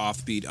very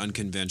offbeat,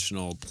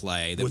 unconventional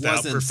play that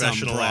Without wasn't some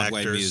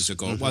Broadway actors.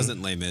 musical. It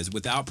wasn't Les Mis.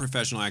 Without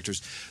professional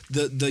actors.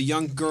 The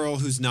young girl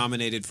who's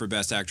nominated for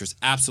Best Actress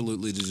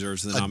absolutely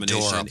deserves the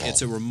nomination. Adorable.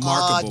 It's a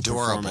remarkable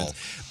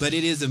performance. But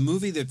it is a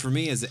movie that, for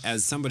me,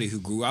 as somebody who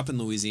grew up in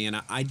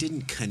Louisiana, I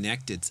didn't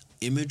connect its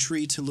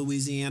imagery to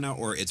Louisiana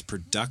or its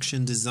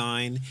production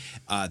design.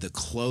 The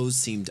clothes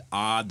seemed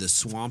odd. The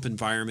swamp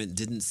environment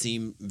didn't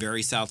seem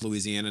very South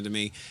Louisiana to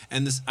me.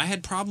 And I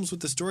had problems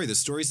with the story. The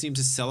story seemed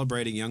to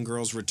celebrate a young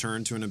girl's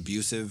return to an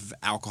abusive,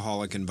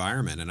 alcoholic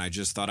environment. And I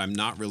just thought, I'm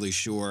not really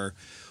sure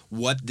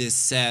what this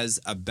says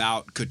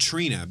about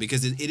Katrina,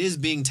 because it is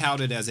being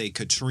touted as a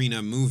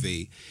Katrina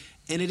movie.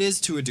 And it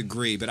is to a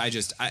degree, but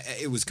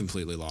it was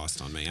completely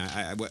lost on me.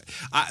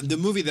 The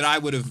movie that I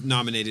would have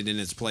nominated in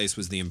its place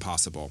was The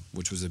Impossible,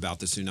 which was about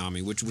the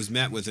tsunami, which was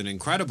met with an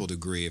incredible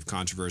degree of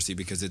controversy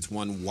because it's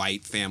one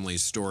white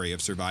family's story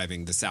of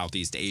surviving the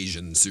Southeast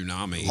Asian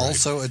tsunami.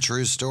 Also a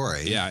true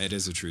story. Yeah, it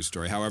is a true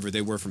story. However,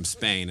 they were from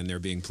Spain, and they're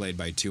being played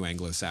by 2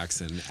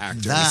 Anglo-Saxon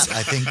actors. That,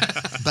 I think,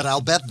 but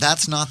I'll bet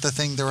that's not the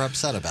thing they're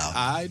upset about.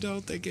 I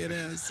don't think it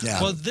is.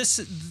 Yeah. Well, this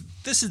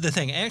is the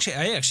thing.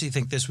 I actually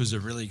think this was a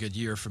really good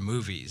year for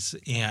movies,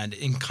 and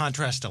in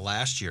contrast to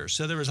last year.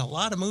 So there was a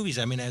lot of movies.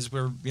 I mean, as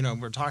we're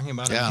talking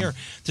about it here,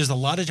 there's a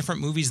lot of different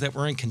movies that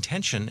were in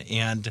contention,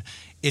 and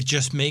it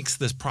just makes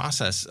this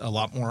process a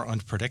lot more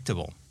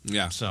unpredictable.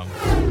 Yeah. So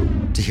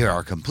to hear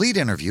our complete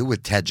interview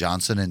with Ted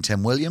Johnson and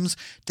Tim Williams,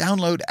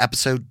 download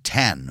episode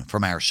 10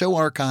 from our show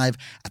archive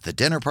at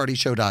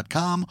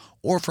thedinnerpartyshow.com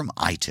or from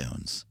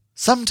iTunes.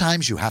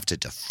 Sometimes you have to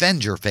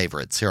defend your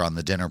favorites here on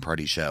The Dinner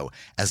Party Show,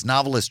 as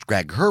novelist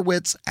Gregg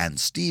Hurwitz and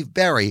Steve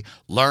Berry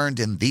learned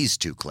in these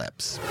 2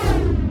 clips.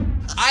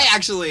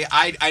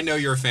 I know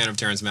you're a fan of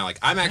Terrence Malick.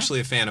 I'm actually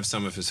a fan of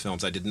some of his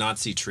films. I did not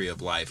see Tree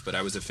of Life, but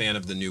I was a fan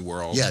of The New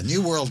World. Yeah,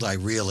 New World I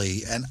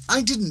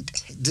didn't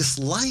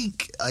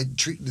dislike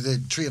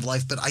the Tree of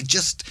Life, but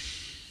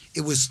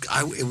it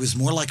was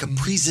more like a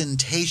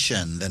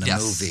presentation than a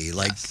movie.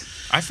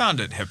 I found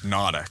it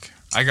hypnotic.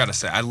 I gotta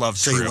say, I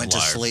love Tree of Life. So you went to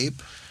sleep?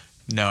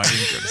 No, I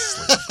didn't go to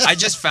sleep. I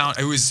just found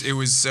it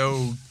was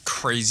so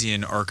crazy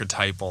and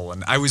archetypal,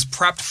 and I was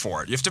prepped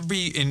for it. You have to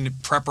be in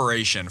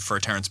preparation for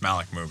a Terrence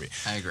Malick movie.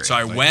 I agree. So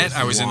I went.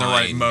 I was in the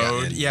right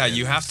mode.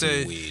 You have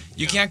to.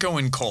 You can't go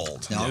in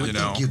cold. No, I would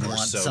think you'd want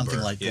something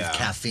like with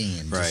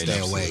caffeine to stay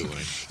awake.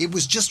 It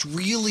was just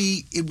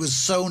really. It was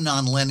so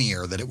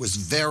nonlinear that it was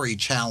very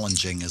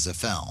challenging as a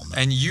film.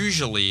 And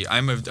usually,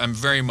 I'm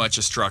very much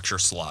a structure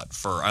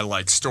slut. I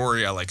like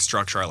story. I like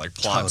structure. I like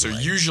plot. Totally. So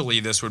usually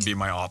this would be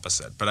my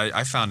opposite. But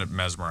I found it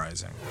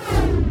mesmerizing.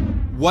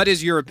 What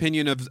is your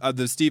opinion of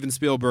the Steven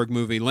Spielberg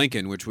movie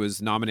Lincoln, which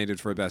was nominated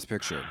for Best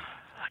Picture?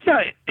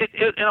 Yeah,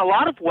 in a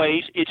lot of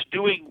ways, it's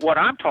doing what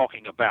I'm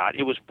talking about.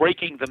 It was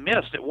breaking the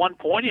mist. At one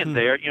point in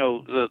there,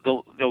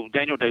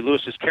 Daniel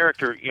Day-Lewis's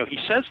character, he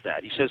says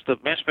that. He says the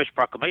Emancipation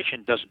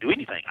Proclamation doesn't do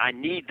anything. I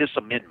need this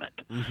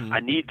amendment. Mm-hmm. I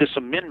need this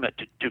amendment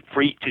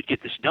to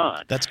get this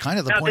done. That's kind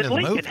of the point of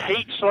the movie.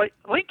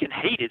 Lincoln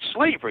hated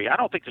slavery. I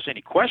don't think there's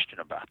any question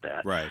about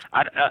that. Right.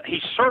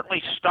 He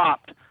certainly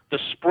stopped the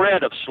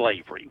spread of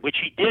slavery, which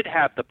he did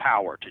have the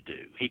power to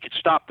do. He could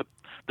stop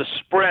the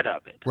spread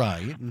of it.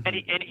 Right. Mm-hmm.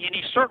 And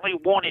he certainly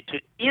wanted to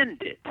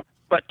end it.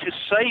 But to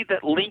say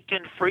that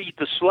Lincoln freed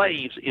the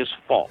slaves is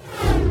false.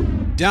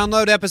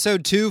 Download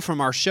episode 2 from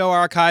our show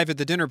archive at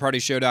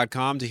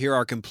thedinnerpartyshow.com to hear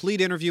our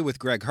complete interview with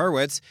Gregg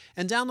Hurwitz,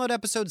 and download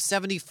episode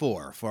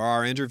 74 for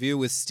our interview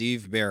with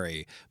Steve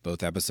Berry.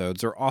 Both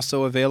episodes are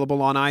also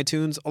available on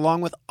iTunes,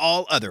 along with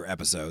all other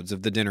episodes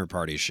of The Dinner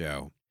Party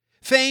Show.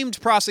 Famed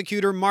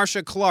prosecutor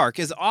Marcia Clark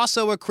is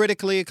also a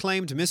critically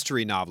acclaimed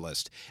mystery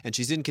novelist, and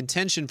she's in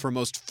contention for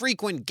most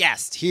frequent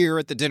guest here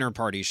at the Dinner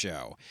Party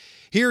Show.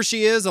 Here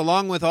she is,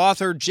 along with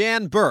author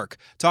Jan Burke,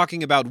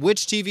 talking about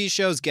which TV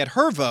shows get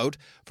her vote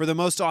for the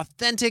most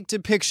authentic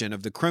depiction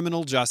of the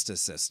criminal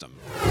justice system.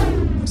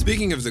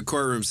 Speaking of the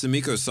courtroom,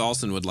 Samiko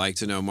Salson would like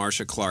to know,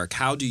 Marcia Clark,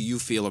 how do you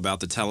feel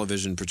about the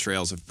television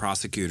portrayals of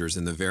prosecutors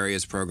in the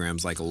various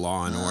programs like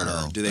Law and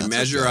Order? Do they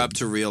measure up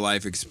to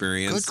real-life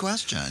experience? Good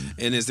question.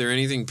 And is there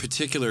anything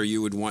particular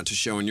you would want to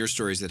show in your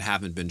stories that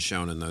haven't been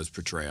shown in those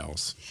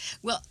portrayals?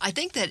 Well, I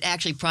think that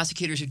actually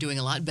prosecutors are doing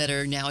a lot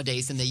better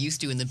nowadays than they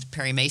used to in the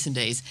Perry Mason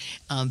days.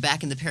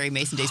 Back in the Perry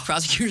Mason days,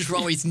 prosecutors were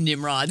always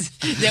nimrods.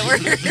 That were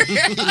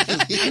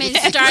I mean,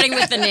 starting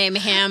with the name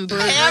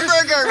Hamburger.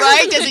 Hamburger,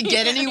 right? Does it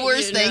get any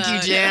worse? Thank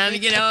you, Jan.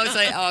 It's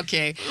like,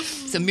 okay.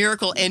 It's a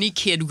miracle any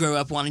kid grew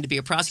up wanting to be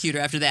a prosecutor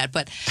after that.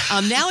 But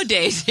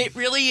nowadays, it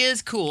really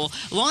is cool.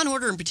 Law and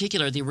Order in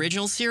particular, the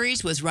original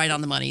series was right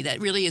on the money. That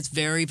really is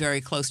very,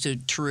 very close to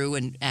true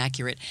and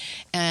accurate.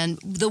 And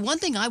the one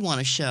thing I want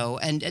to show,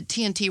 and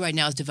TNT right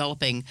now is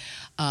developing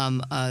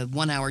a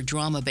 1-hour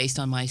drama based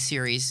on my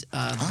series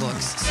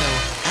books. So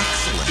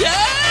excellent. Yay!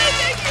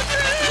 Thank you for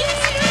that.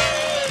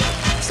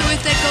 So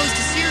if that goes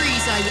to series,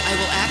 I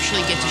will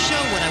actually get to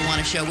show what I want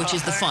to show, which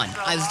is the fun.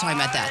 I was talking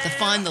about that. The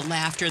fun, the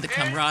laughter, the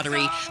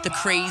camaraderie, the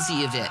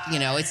crazy of it.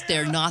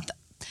 They're not...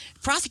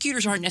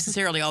 Prosecutors aren't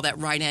necessarily all that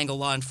right-angle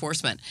law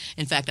enforcement.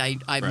 In fact, I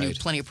knew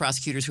plenty of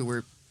prosecutors who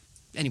were...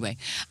 Anyway.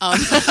 Oh,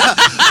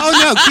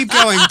 no, keep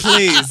going,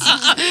 please.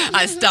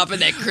 I stop at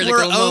that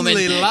critical moment.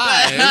 We're only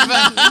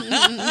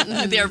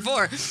live.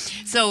 Therefore.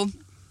 So...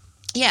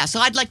 Yeah, so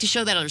I'd like to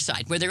show that other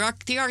side where they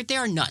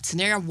are nuts and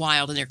they are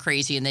wild and they're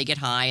crazy and they get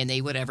high and they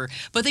whatever,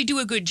 but they do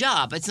a good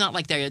job. It's not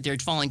like they're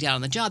falling down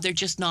on the job. They're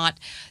just not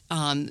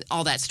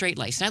all that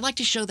straight-laced. And I'd like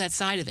to show that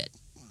side of it.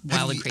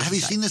 Have you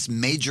seen this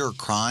Major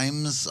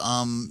Crimes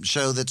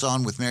show that's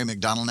on with Mary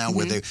McDonnell now,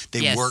 where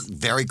they work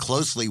very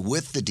closely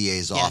with the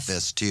DA's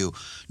office to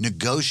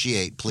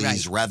negotiate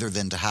pleas rather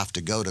than to have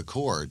to go to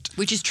court?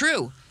 Which is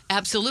true.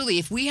 Absolutely.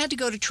 If we had to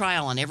go to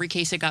trial on every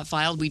case that got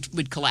filed, we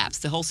would collapse.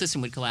 The whole system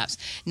would collapse.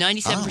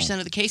 97%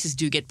 of the cases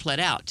do get pled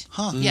out.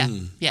 Huh.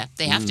 Yeah,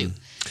 they have to.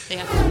 They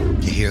have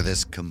to. To hear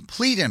this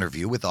complete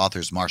interview with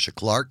authors Marcia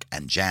Clark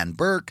and Jan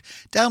Burke,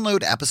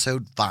 download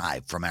episode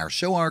 5 from our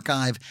show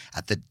archive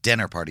at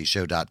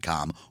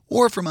thedinnerpartyshow.com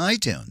or from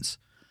iTunes.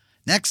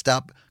 Next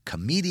up,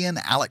 comedian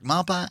Alec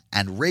Mapa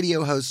and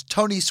radio host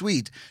Tony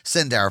Sweet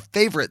send our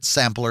favorite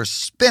sampler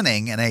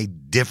spinning in a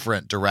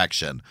different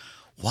direction.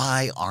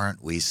 Why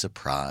aren't we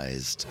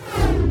surprised?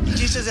 Did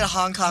you say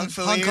Hong Kong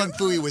Phooey? Hong Kong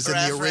Phooey was in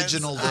the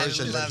original I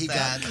version, but he love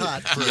got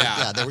cut. For,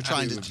 they were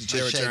trying to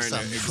shave some.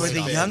 For the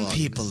young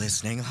people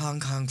listening, Hong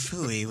Kong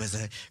Phooey was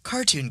a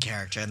cartoon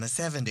character in the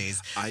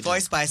 70s,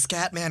 voiced by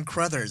Scatman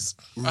Crothers.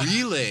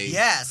 Really?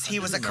 Yes, he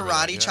was a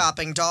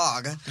karate-chopping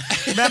dog.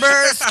 Remember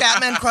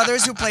Scatman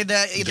Crothers, who played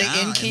the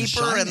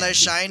innkeeper in The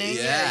Shining?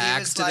 Yeah,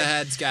 axe to the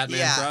head,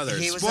 Scatman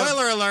Crothers.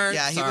 Spoiler alert!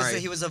 Yeah,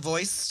 he was a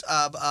voice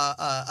of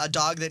a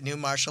dog that knew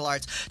martial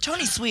arts.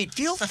 Tony Sweet,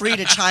 feel free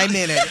to chime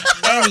in at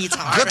any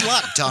time. Good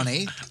luck,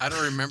 Tony. I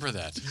don't remember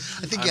that.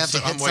 I think you have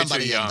to hit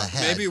somebody in the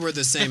head. Maybe we're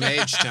the same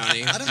age, Tony.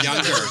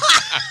 Younger.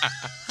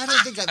 I don't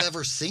think I've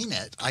ever seen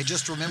it. I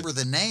just remember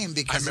the name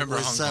because it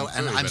was so.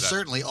 And I'm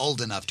certainly old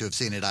enough to have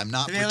seen it. I'm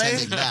not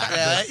pretending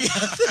that.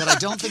 But I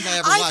don't think I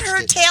ever watched it. I've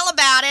heard tale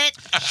about it.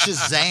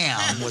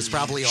 Shazam was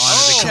probably on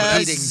at a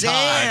competing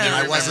time, and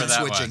I wasn't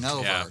switching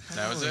over. Yeah,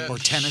 that was it. Or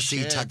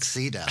Tennessee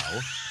Tuxedo.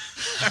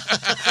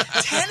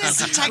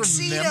 Tennessee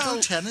Tuxedo.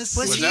 Remember Tennessee?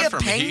 Was he a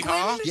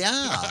penguin?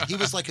 Yeah, he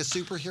was like a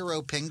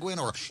superhero penguin,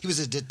 or he was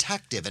a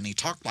detective, and he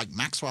talked like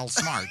Maxwell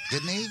Smart,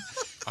 didn't he?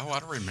 Oh, I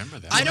don't remember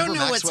that. I don't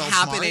know what's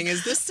happening.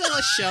 Is this still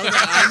a show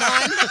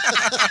that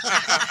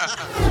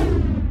I'm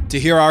on? To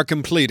hear our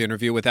complete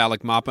interview with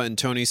Alec Mapa and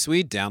Tony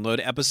Sweet,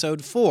 download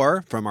episode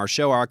 4 from our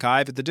show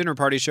archive at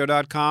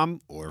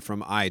thedinnerpartyshow.com or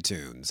from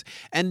iTunes.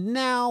 And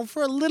now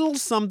for a little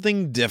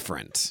something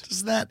different.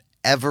 Does that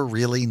ever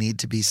really need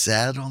to be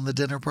said on The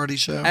Dinner Party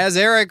Show? As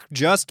Eric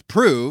just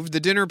proved, The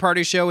Dinner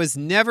Party Show is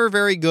never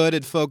very good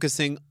at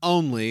focusing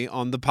only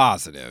on the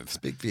positive.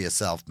 Speak for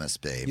yourself, Miss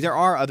Babe. There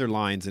are other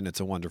lines in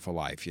It's a Wonderful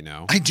Life, you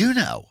know. I do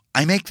know.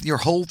 I make your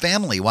whole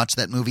family watch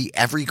that movie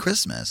every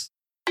Christmas.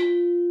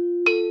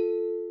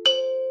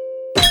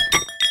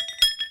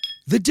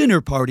 The Dinner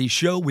Party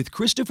Show with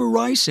Christopher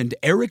Rice and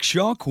Eric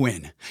Shaw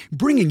Quinn,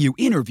 bringing you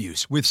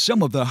interviews with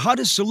some of the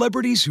hottest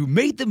celebrities who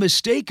made the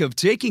mistake of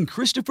taking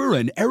Christopher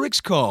and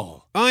Eric's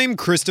call. I'm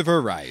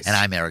Christopher Rice. And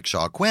I'm Eric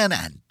Shaw Quinn,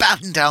 and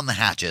batten down the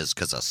hatches,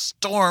 because a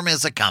storm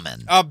is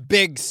a-coming. A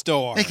big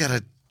storm. They got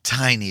a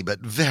tiny but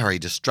very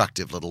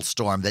destructive little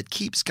storm that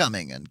keeps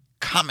coming and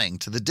coming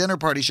to the Dinner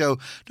Party Show,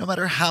 no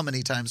matter how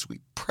many times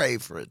we pray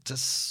for it to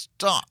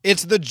stop.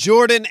 It's the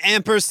Jordan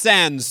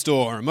Ampersand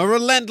Storm, a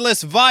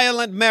relentless,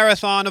 violent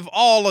marathon of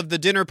all of the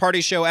Dinner Party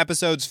Show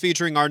episodes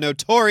featuring our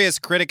notorious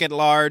critic at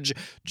large,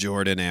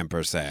 Jordan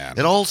Ampersand.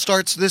 It all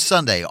starts this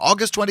Sunday,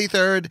 August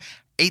 23rd,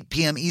 8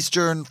 p.m.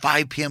 Eastern,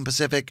 5 p.m.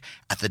 Pacific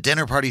at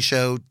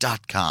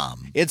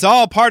thedinnerpartyshow.com. It's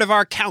all part of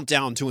our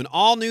countdown to an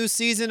all-new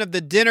season of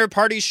the Dinner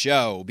Party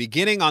Show,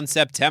 beginning on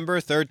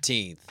September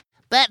 13th.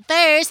 But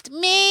first,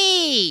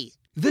 me!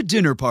 The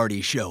Dinner Party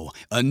Show,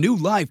 a new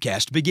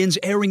livecast, begins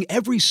airing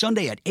every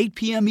Sunday at 8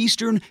 p.m.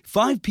 Eastern,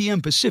 5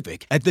 p.m.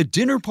 Pacific at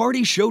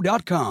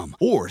thedinnerpartyshow.com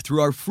or through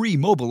our free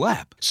mobile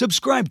app.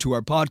 Subscribe to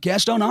our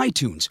podcast on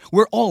iTunes,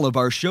 where all of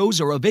our shows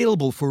are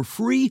available for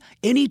free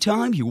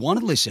anytime you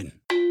want to listen.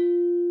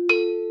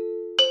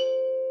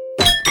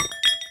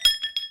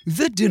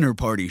 The Dinner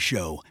Party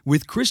Show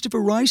with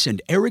Christopher Rice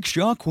and Eric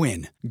Shaw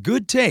Quinn.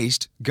 Good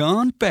taste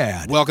gone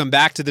bad. Welcome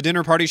back to The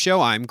Dinner Party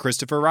Show. I'm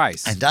Christopher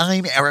Rice. And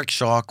I'm Eric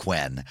Shaw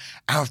Quinn.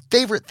 Our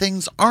favorite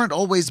things aren't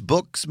always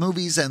books,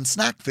 movies, and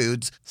snack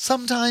foods.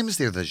 Sometimes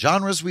they're the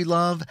genres we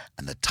love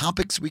and the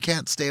topics we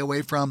can't stay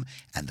away from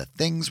and the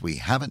things we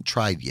haven't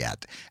tried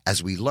yet,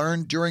 as we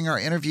learned during our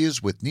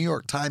interviews with New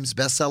York Times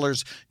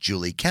bestsellers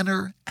Julie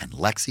Kenner and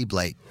Lexi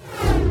Blake.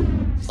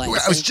 I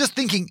was just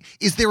thinking,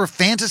 is there a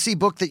fantasy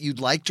book that you'd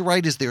like to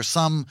write? Is there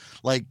some,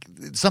 like,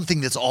 something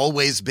that's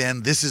always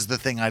been, this is the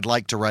thing I'd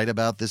like to write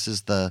about, this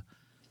is the...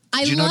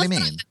 Do you know what I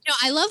mean?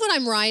 I love what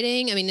I'm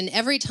writing. I mean, and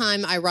every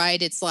time I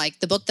write, it's like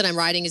the book that I'm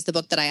writing is the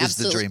book that I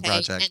absolutely hate.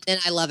 It's the dream project. And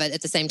I love it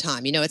at the same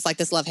time. You know, it's like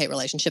this love-hate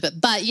relationship.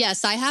 But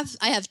yes, I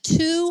have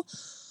 2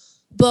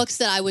 books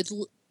that I would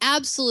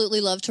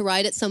absolutely love to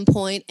write at some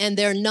point, and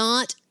they're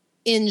not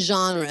in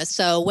genre.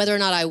 So whether or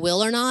not I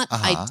will or not,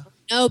 I don't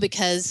know,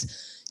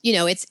 because... You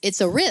know,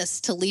 it's a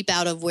risk to leap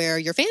out of where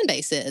your fan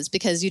base is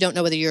because you don't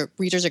know whether your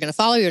readers are going to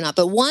follow you or not.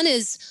 But one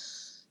is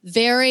a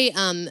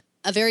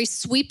very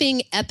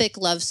sweeping, epic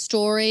love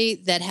story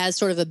that has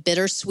sort of a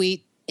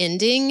bittersweet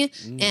ending,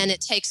 and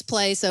it takes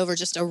place over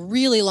just a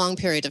really long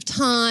period of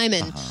time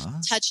and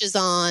touches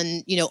on,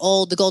 you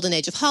know, the golden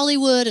age of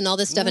Hollywood and all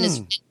this stuff. And it's,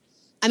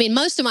 I mean,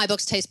 most of my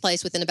books take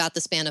place within about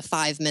the span of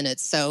 5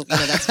 minutes. So, you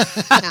know,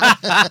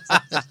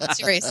 that's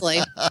seriously.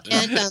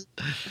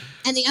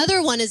 And the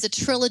other one is a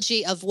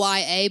trilogy of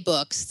YA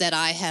books that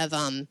I have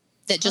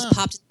that just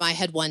popped into my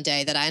head one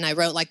day and I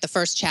wrote like the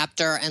first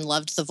chapter and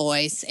loved the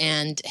voice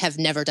and have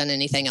never done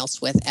anything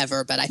else with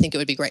ever, but I think it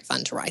would be great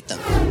fun to write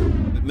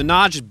them.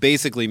 Menage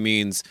basically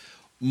means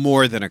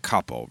more than a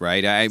couple,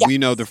 right? Yes. We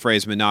know the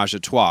phrase menage a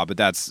trois, but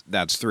that's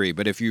three.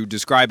 But if you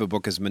describe a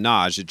book as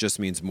menage, it just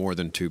means more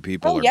than two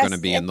people are going to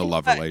be in the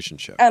love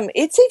relationship.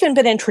 It's even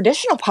been in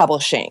traditional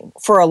publishing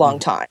for a long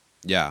time.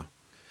 Yeah.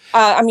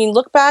 I mean,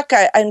 look back.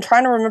 I'm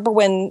trying to remember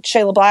when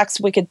Shayla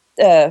Black's Wicked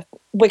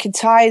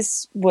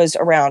Ties was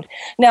around.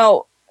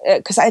 Now,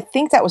 because I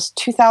think that was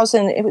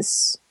 2000. It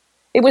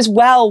was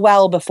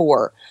well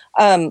before.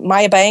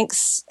 Maya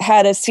Banks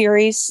had a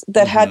series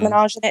that had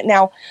menage in it.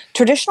 Now,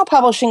 traditional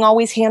publishing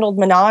always handled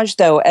menage,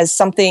 though, as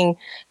something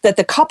that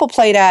the couple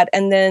played at,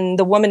 and then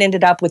the woman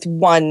ended up with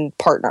one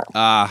partner.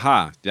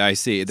 Yeah, I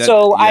see.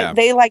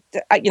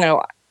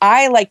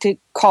 I like to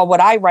call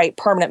what I write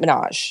permanent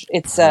menage.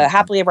 It's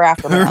happily ever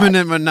after menage.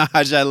 Permanent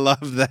menage. I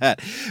love that.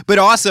 But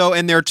also,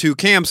 and there are two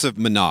camps of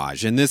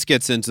menage, and this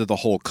gets into the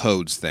whole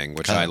codes thing,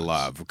 which I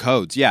love.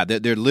 Codes, yeah.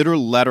 They're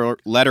literal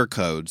letter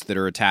codes that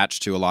are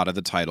attached to a lot of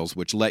the titles,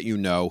 which let you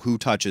know who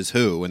touches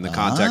who in the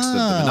context of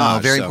the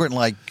menage. Very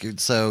important.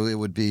 So it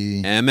would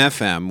be...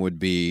 MFM would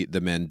be the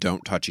men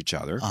don't touch each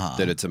other,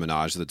 that it's a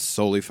menage that's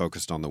solely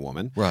focused on the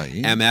woman. Right.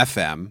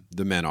 MFM,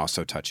 the men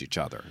also touch each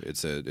other.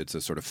 It's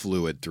a sort of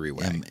fluid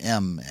three-way.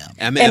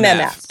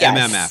 MMF,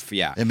 yes. MMF,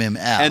 yeah. MMF.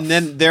 And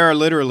then there are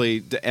literally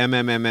the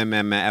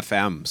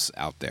MMMMFMs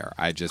out there.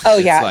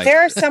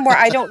 There are somewhere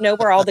I don't know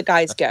where all the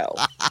guys go.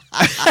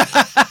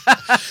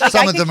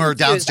 Some of them are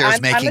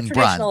downstairs making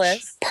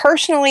brunch.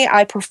 Personally,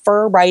 I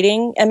prefer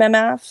writing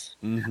MMF.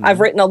 Mm-hmm. I've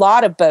written a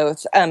lot of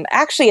both.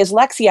 Actually, as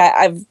Lexi,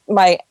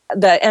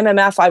 the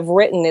MMF I've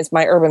written is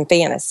my urban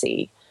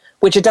fantasy,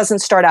 which it doesn't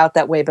start out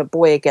that way, but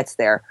boy, it gets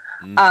there.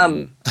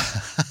 But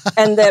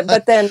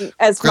then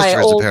as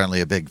Christopher's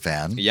apparently a big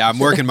fan. Yeah, I'm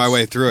working my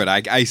way through it.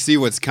 I see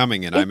what's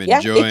coming, and I'm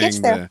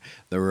enjoying the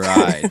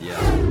ride.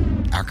 Yeah.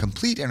 Our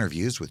complete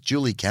interviews with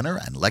Julie Kenner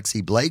and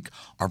Lexi Blake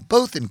are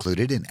both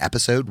included in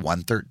episode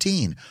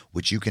 113,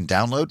 which you can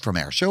download from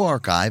our show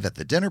archive at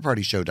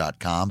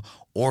thedinnerpartyshow.com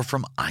or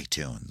from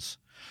iTunes.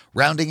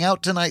 Rounding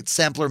out tonight's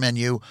sampler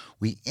menu,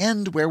 we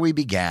end where we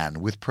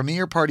began with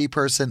premiere party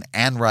person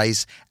Anne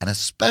Rice and a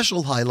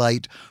special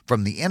highlight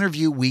from the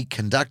interview we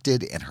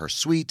conducted in her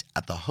suite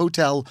at the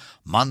Hotel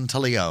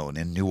Monteleone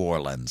in New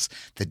Orleans,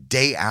 the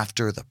day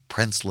after the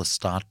Prince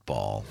Lestat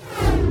ball.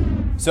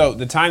 So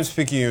the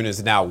Times-Picayune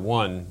is now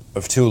one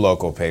of two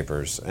local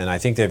papers, and I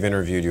think they've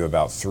interviewed you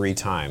about 3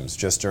 times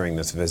just during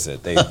this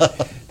visit.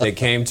 They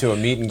came to a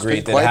meet and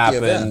greet that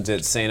happened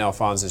at St.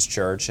 Alphonsus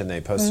Church, and they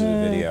posted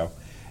a video.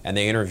 And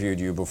they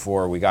interviewed you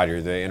before we got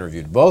here. They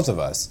interviewed both of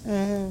us.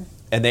 Mm-hmm.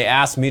 And they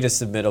asked me to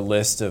submit a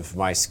list of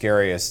my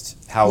scariest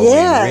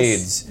Halloween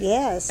reads.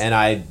 Yes. And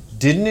I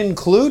didn't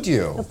include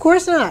you. Of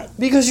course not.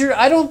 Because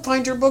I don't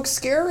find your book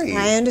scary.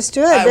 I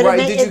understood.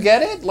 Did you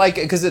get it?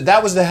 Because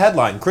that was the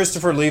headline.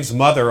 Christopher leaves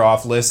mother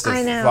off list of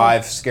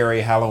 5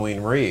 scary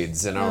Halloween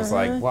reads. And I was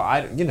like,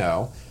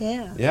 well,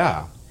 Yeah.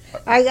 Yeah.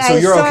 So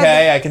you're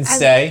okay? I can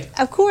stay?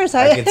 Of course.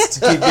 I can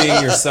keep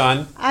being your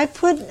son? I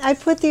put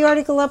the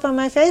article up on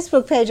my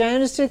Facebook page. I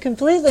understood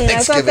completely. And I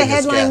thought the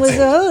headline was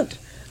a hoot.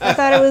 I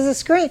thought it was a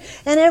scream.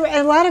 And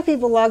a lot of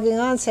people logging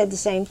on said the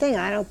same thing.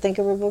 I don't think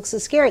of her books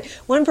as scary.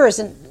 One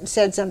person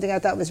said something I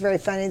thought was very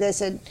funny. They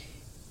said,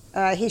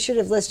 he should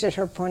have listed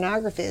her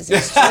pornography as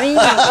extremely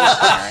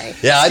scary.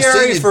 Yeah,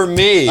 scary for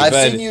me. I've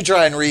seen you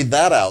try and read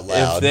that out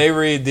loud. If they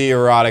read the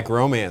erotic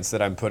romance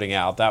that I'm putting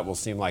out, that will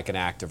seem like an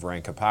act of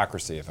rank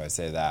hypocrisy if I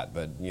say that.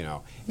 But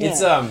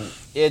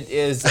it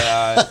is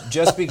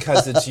just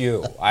because it's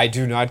you. I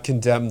do not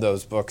condemn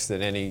those books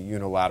in any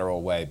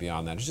unilateral way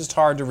beyond that. It's just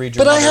hard to read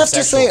your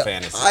sexual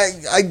fantasies.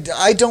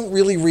 I don't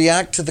really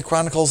react to the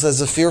Chronicles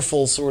as a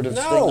fearful sort of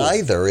thing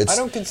either. I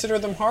don't consider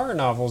them horror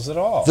novels at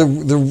all.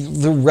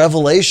 The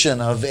revelation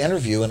of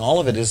Interview and all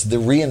of it is the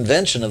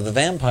reinvention of the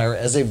vampire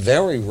as a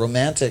very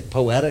romantic,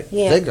 poetic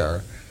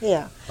figure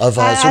of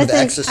sort of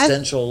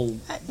existential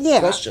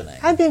questioning.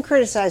 I've been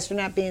criticized for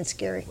not being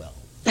scary.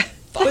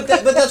 But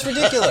that's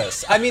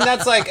ridiculous. I mean,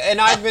 that's and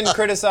I've been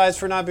criticized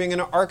for not being an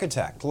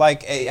architect.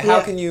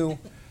 How can you...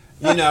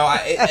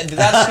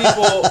 that's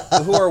people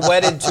who are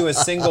wedded to a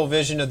single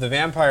vision of the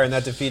vampire, and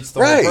that defeats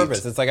the whole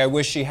purpose. It's like, I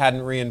wish she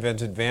hadn't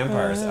reinvented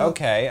vampires.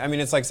 Okay. I mean,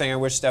 it's like saying, I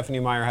wish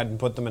Stephanie Meyer hadn't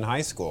put them in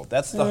high school.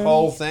 That's the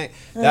whole thing.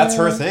 That's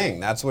her thing.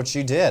 That's what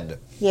she did.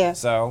 Yeah.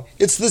 So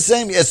it's the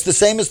same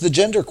as the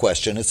gender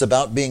question. It's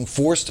about being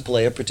forced to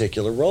play a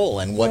particular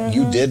role. And what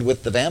you did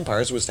with the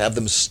vampires was to have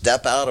them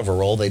step out of a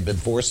role they'd been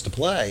forced to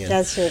play. And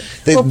that's it.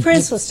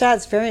 Prince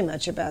Lestat's very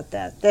much about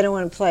that. They don't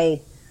want to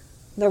play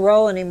the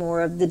role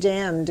anymore of the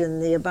damned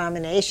and the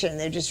abomination.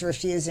 They're just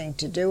refusing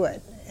to do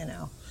it,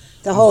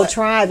 The whole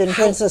tribe in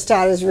Prince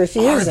Lestat is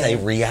refusing. Are they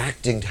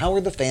reacting? How are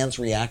the fans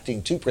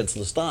reacting to Prince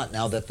Lestat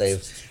now that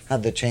they've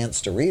had the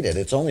chance to read it?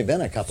 It's only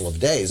been a couple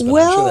of days, but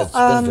I'm sure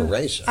that's been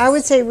voracious. I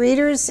would say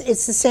readers,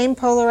 it's the same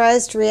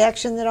polarized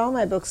reaction that all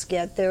my books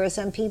get. There are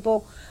some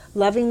people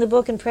loving the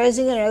book and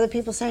praising it, and other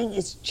people saying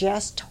it's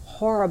just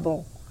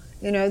horrible.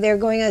 You know, they're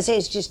going to say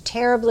it's just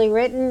terribly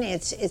written.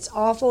 It's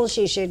awful.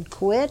 She should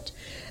quit.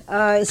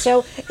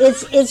 So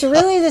it's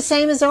really the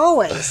same as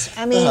always.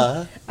 I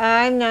mean,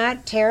 I'm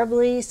not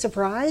terribly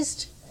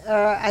surprised.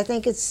 I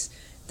think it's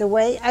the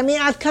way. I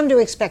mean, I've come to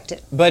expect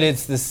it. But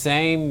it's the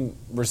same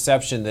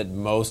reception that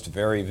most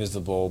very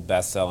visible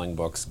best-selling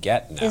books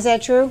get now. Is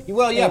that true?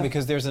 Well, yeah,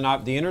 because there's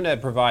the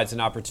internet provides an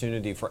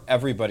opportunity for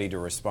everybody to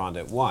respond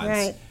at once.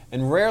 Right.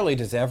 And rarely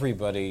does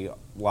everybody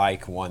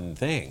like one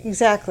thing.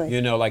 Exactly.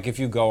 You know, like if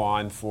you go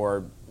on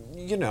for,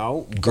 you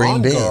know, Green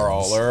Gone Beans.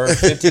 Girl or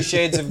 50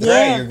 Shades of Grey,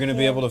 Yeah. you're going to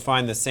be able to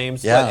find the same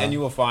split, and you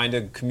will find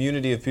a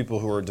community of people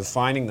who are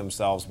defining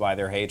themselves by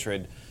their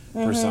hatred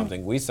for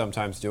something. We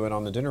sometimes do it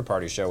on the dinner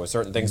party show with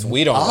certain things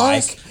we don't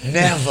like.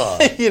 Never.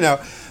 You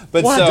know,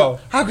 but Why so...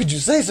 how could you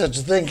say such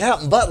a thing,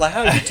 Captain Butler?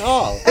 How are you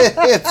tall?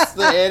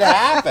 It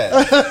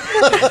happens.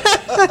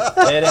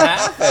 It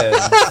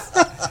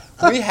happens.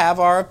 We have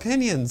our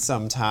opinions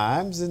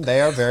sometimes, and they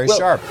are very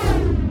sharp.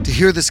 To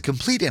hear this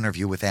complete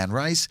interview with Anne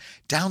Rice,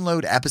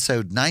 download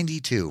episode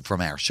 92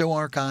 from our show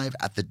archive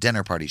at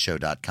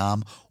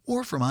thedinnerpartyshow.com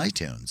or from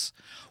iTunes.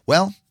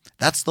 Well,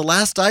 that's the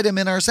last item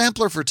in our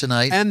sampler for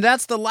tonight. And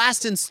that's the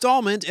last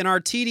installment in our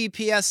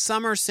TDPS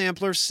Summer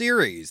Sampler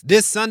series.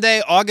 This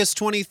Sunday, August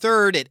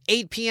 23rd at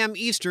 8 p.m.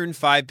 Eastern,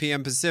 5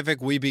 p.m.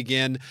 Pacific, we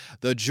begin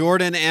the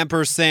Jordan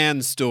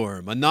Ampersand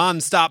Storm, a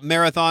non-stop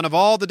marathon of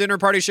all the Dinner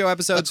Party Show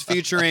episodes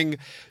featuring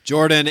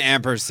Jordan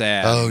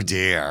Ampersand. Oh,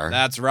 dear.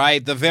 That's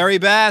right, the very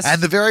best.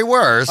 And the very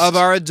worst. Of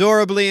our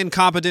adorably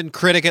incompetent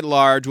critic at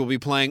large will be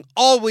playing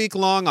all week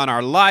long on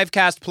our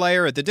livecast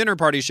player at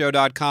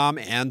thedinnerpartyshow.com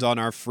and on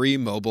our free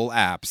mobile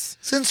apps.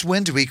 Since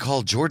when do we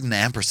call Jordan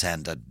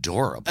Ampersand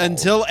adorable?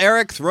 Until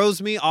Eric throws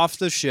me off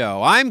the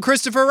show. I'm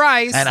Christopher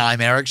Rice. And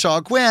I'm Eric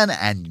Shaw Quinn,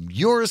 and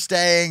you're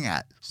staying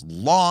as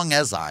long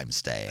as I'm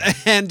staying.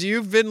 And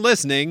you've been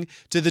listening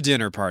to The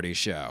Dinner Party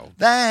Show.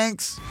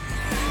 Thanks.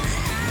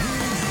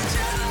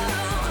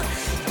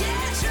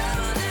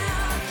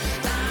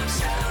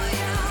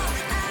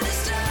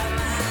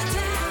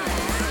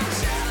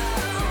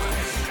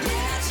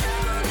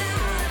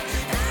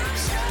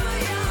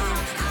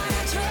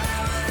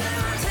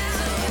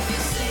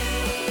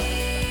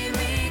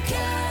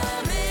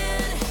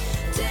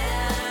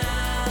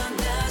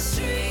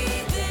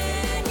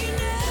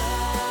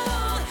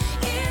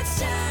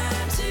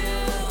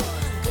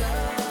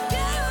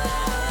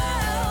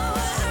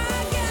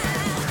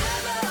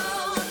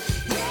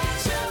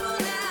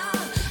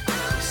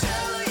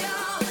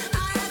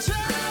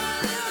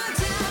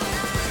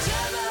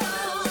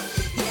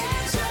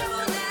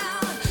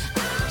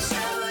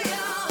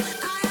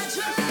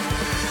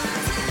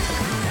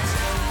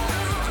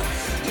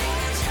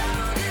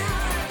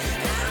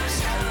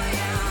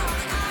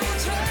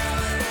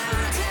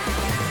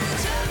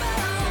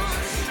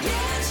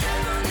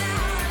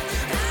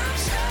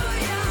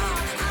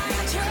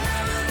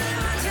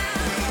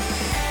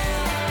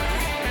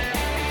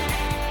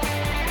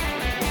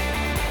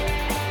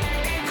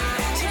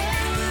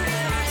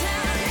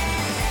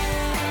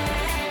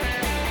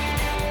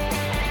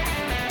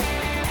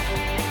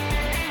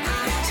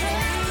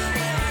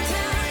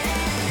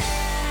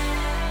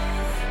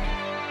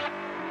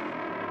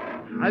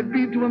 I've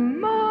been to a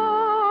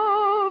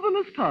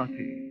marvelous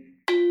party.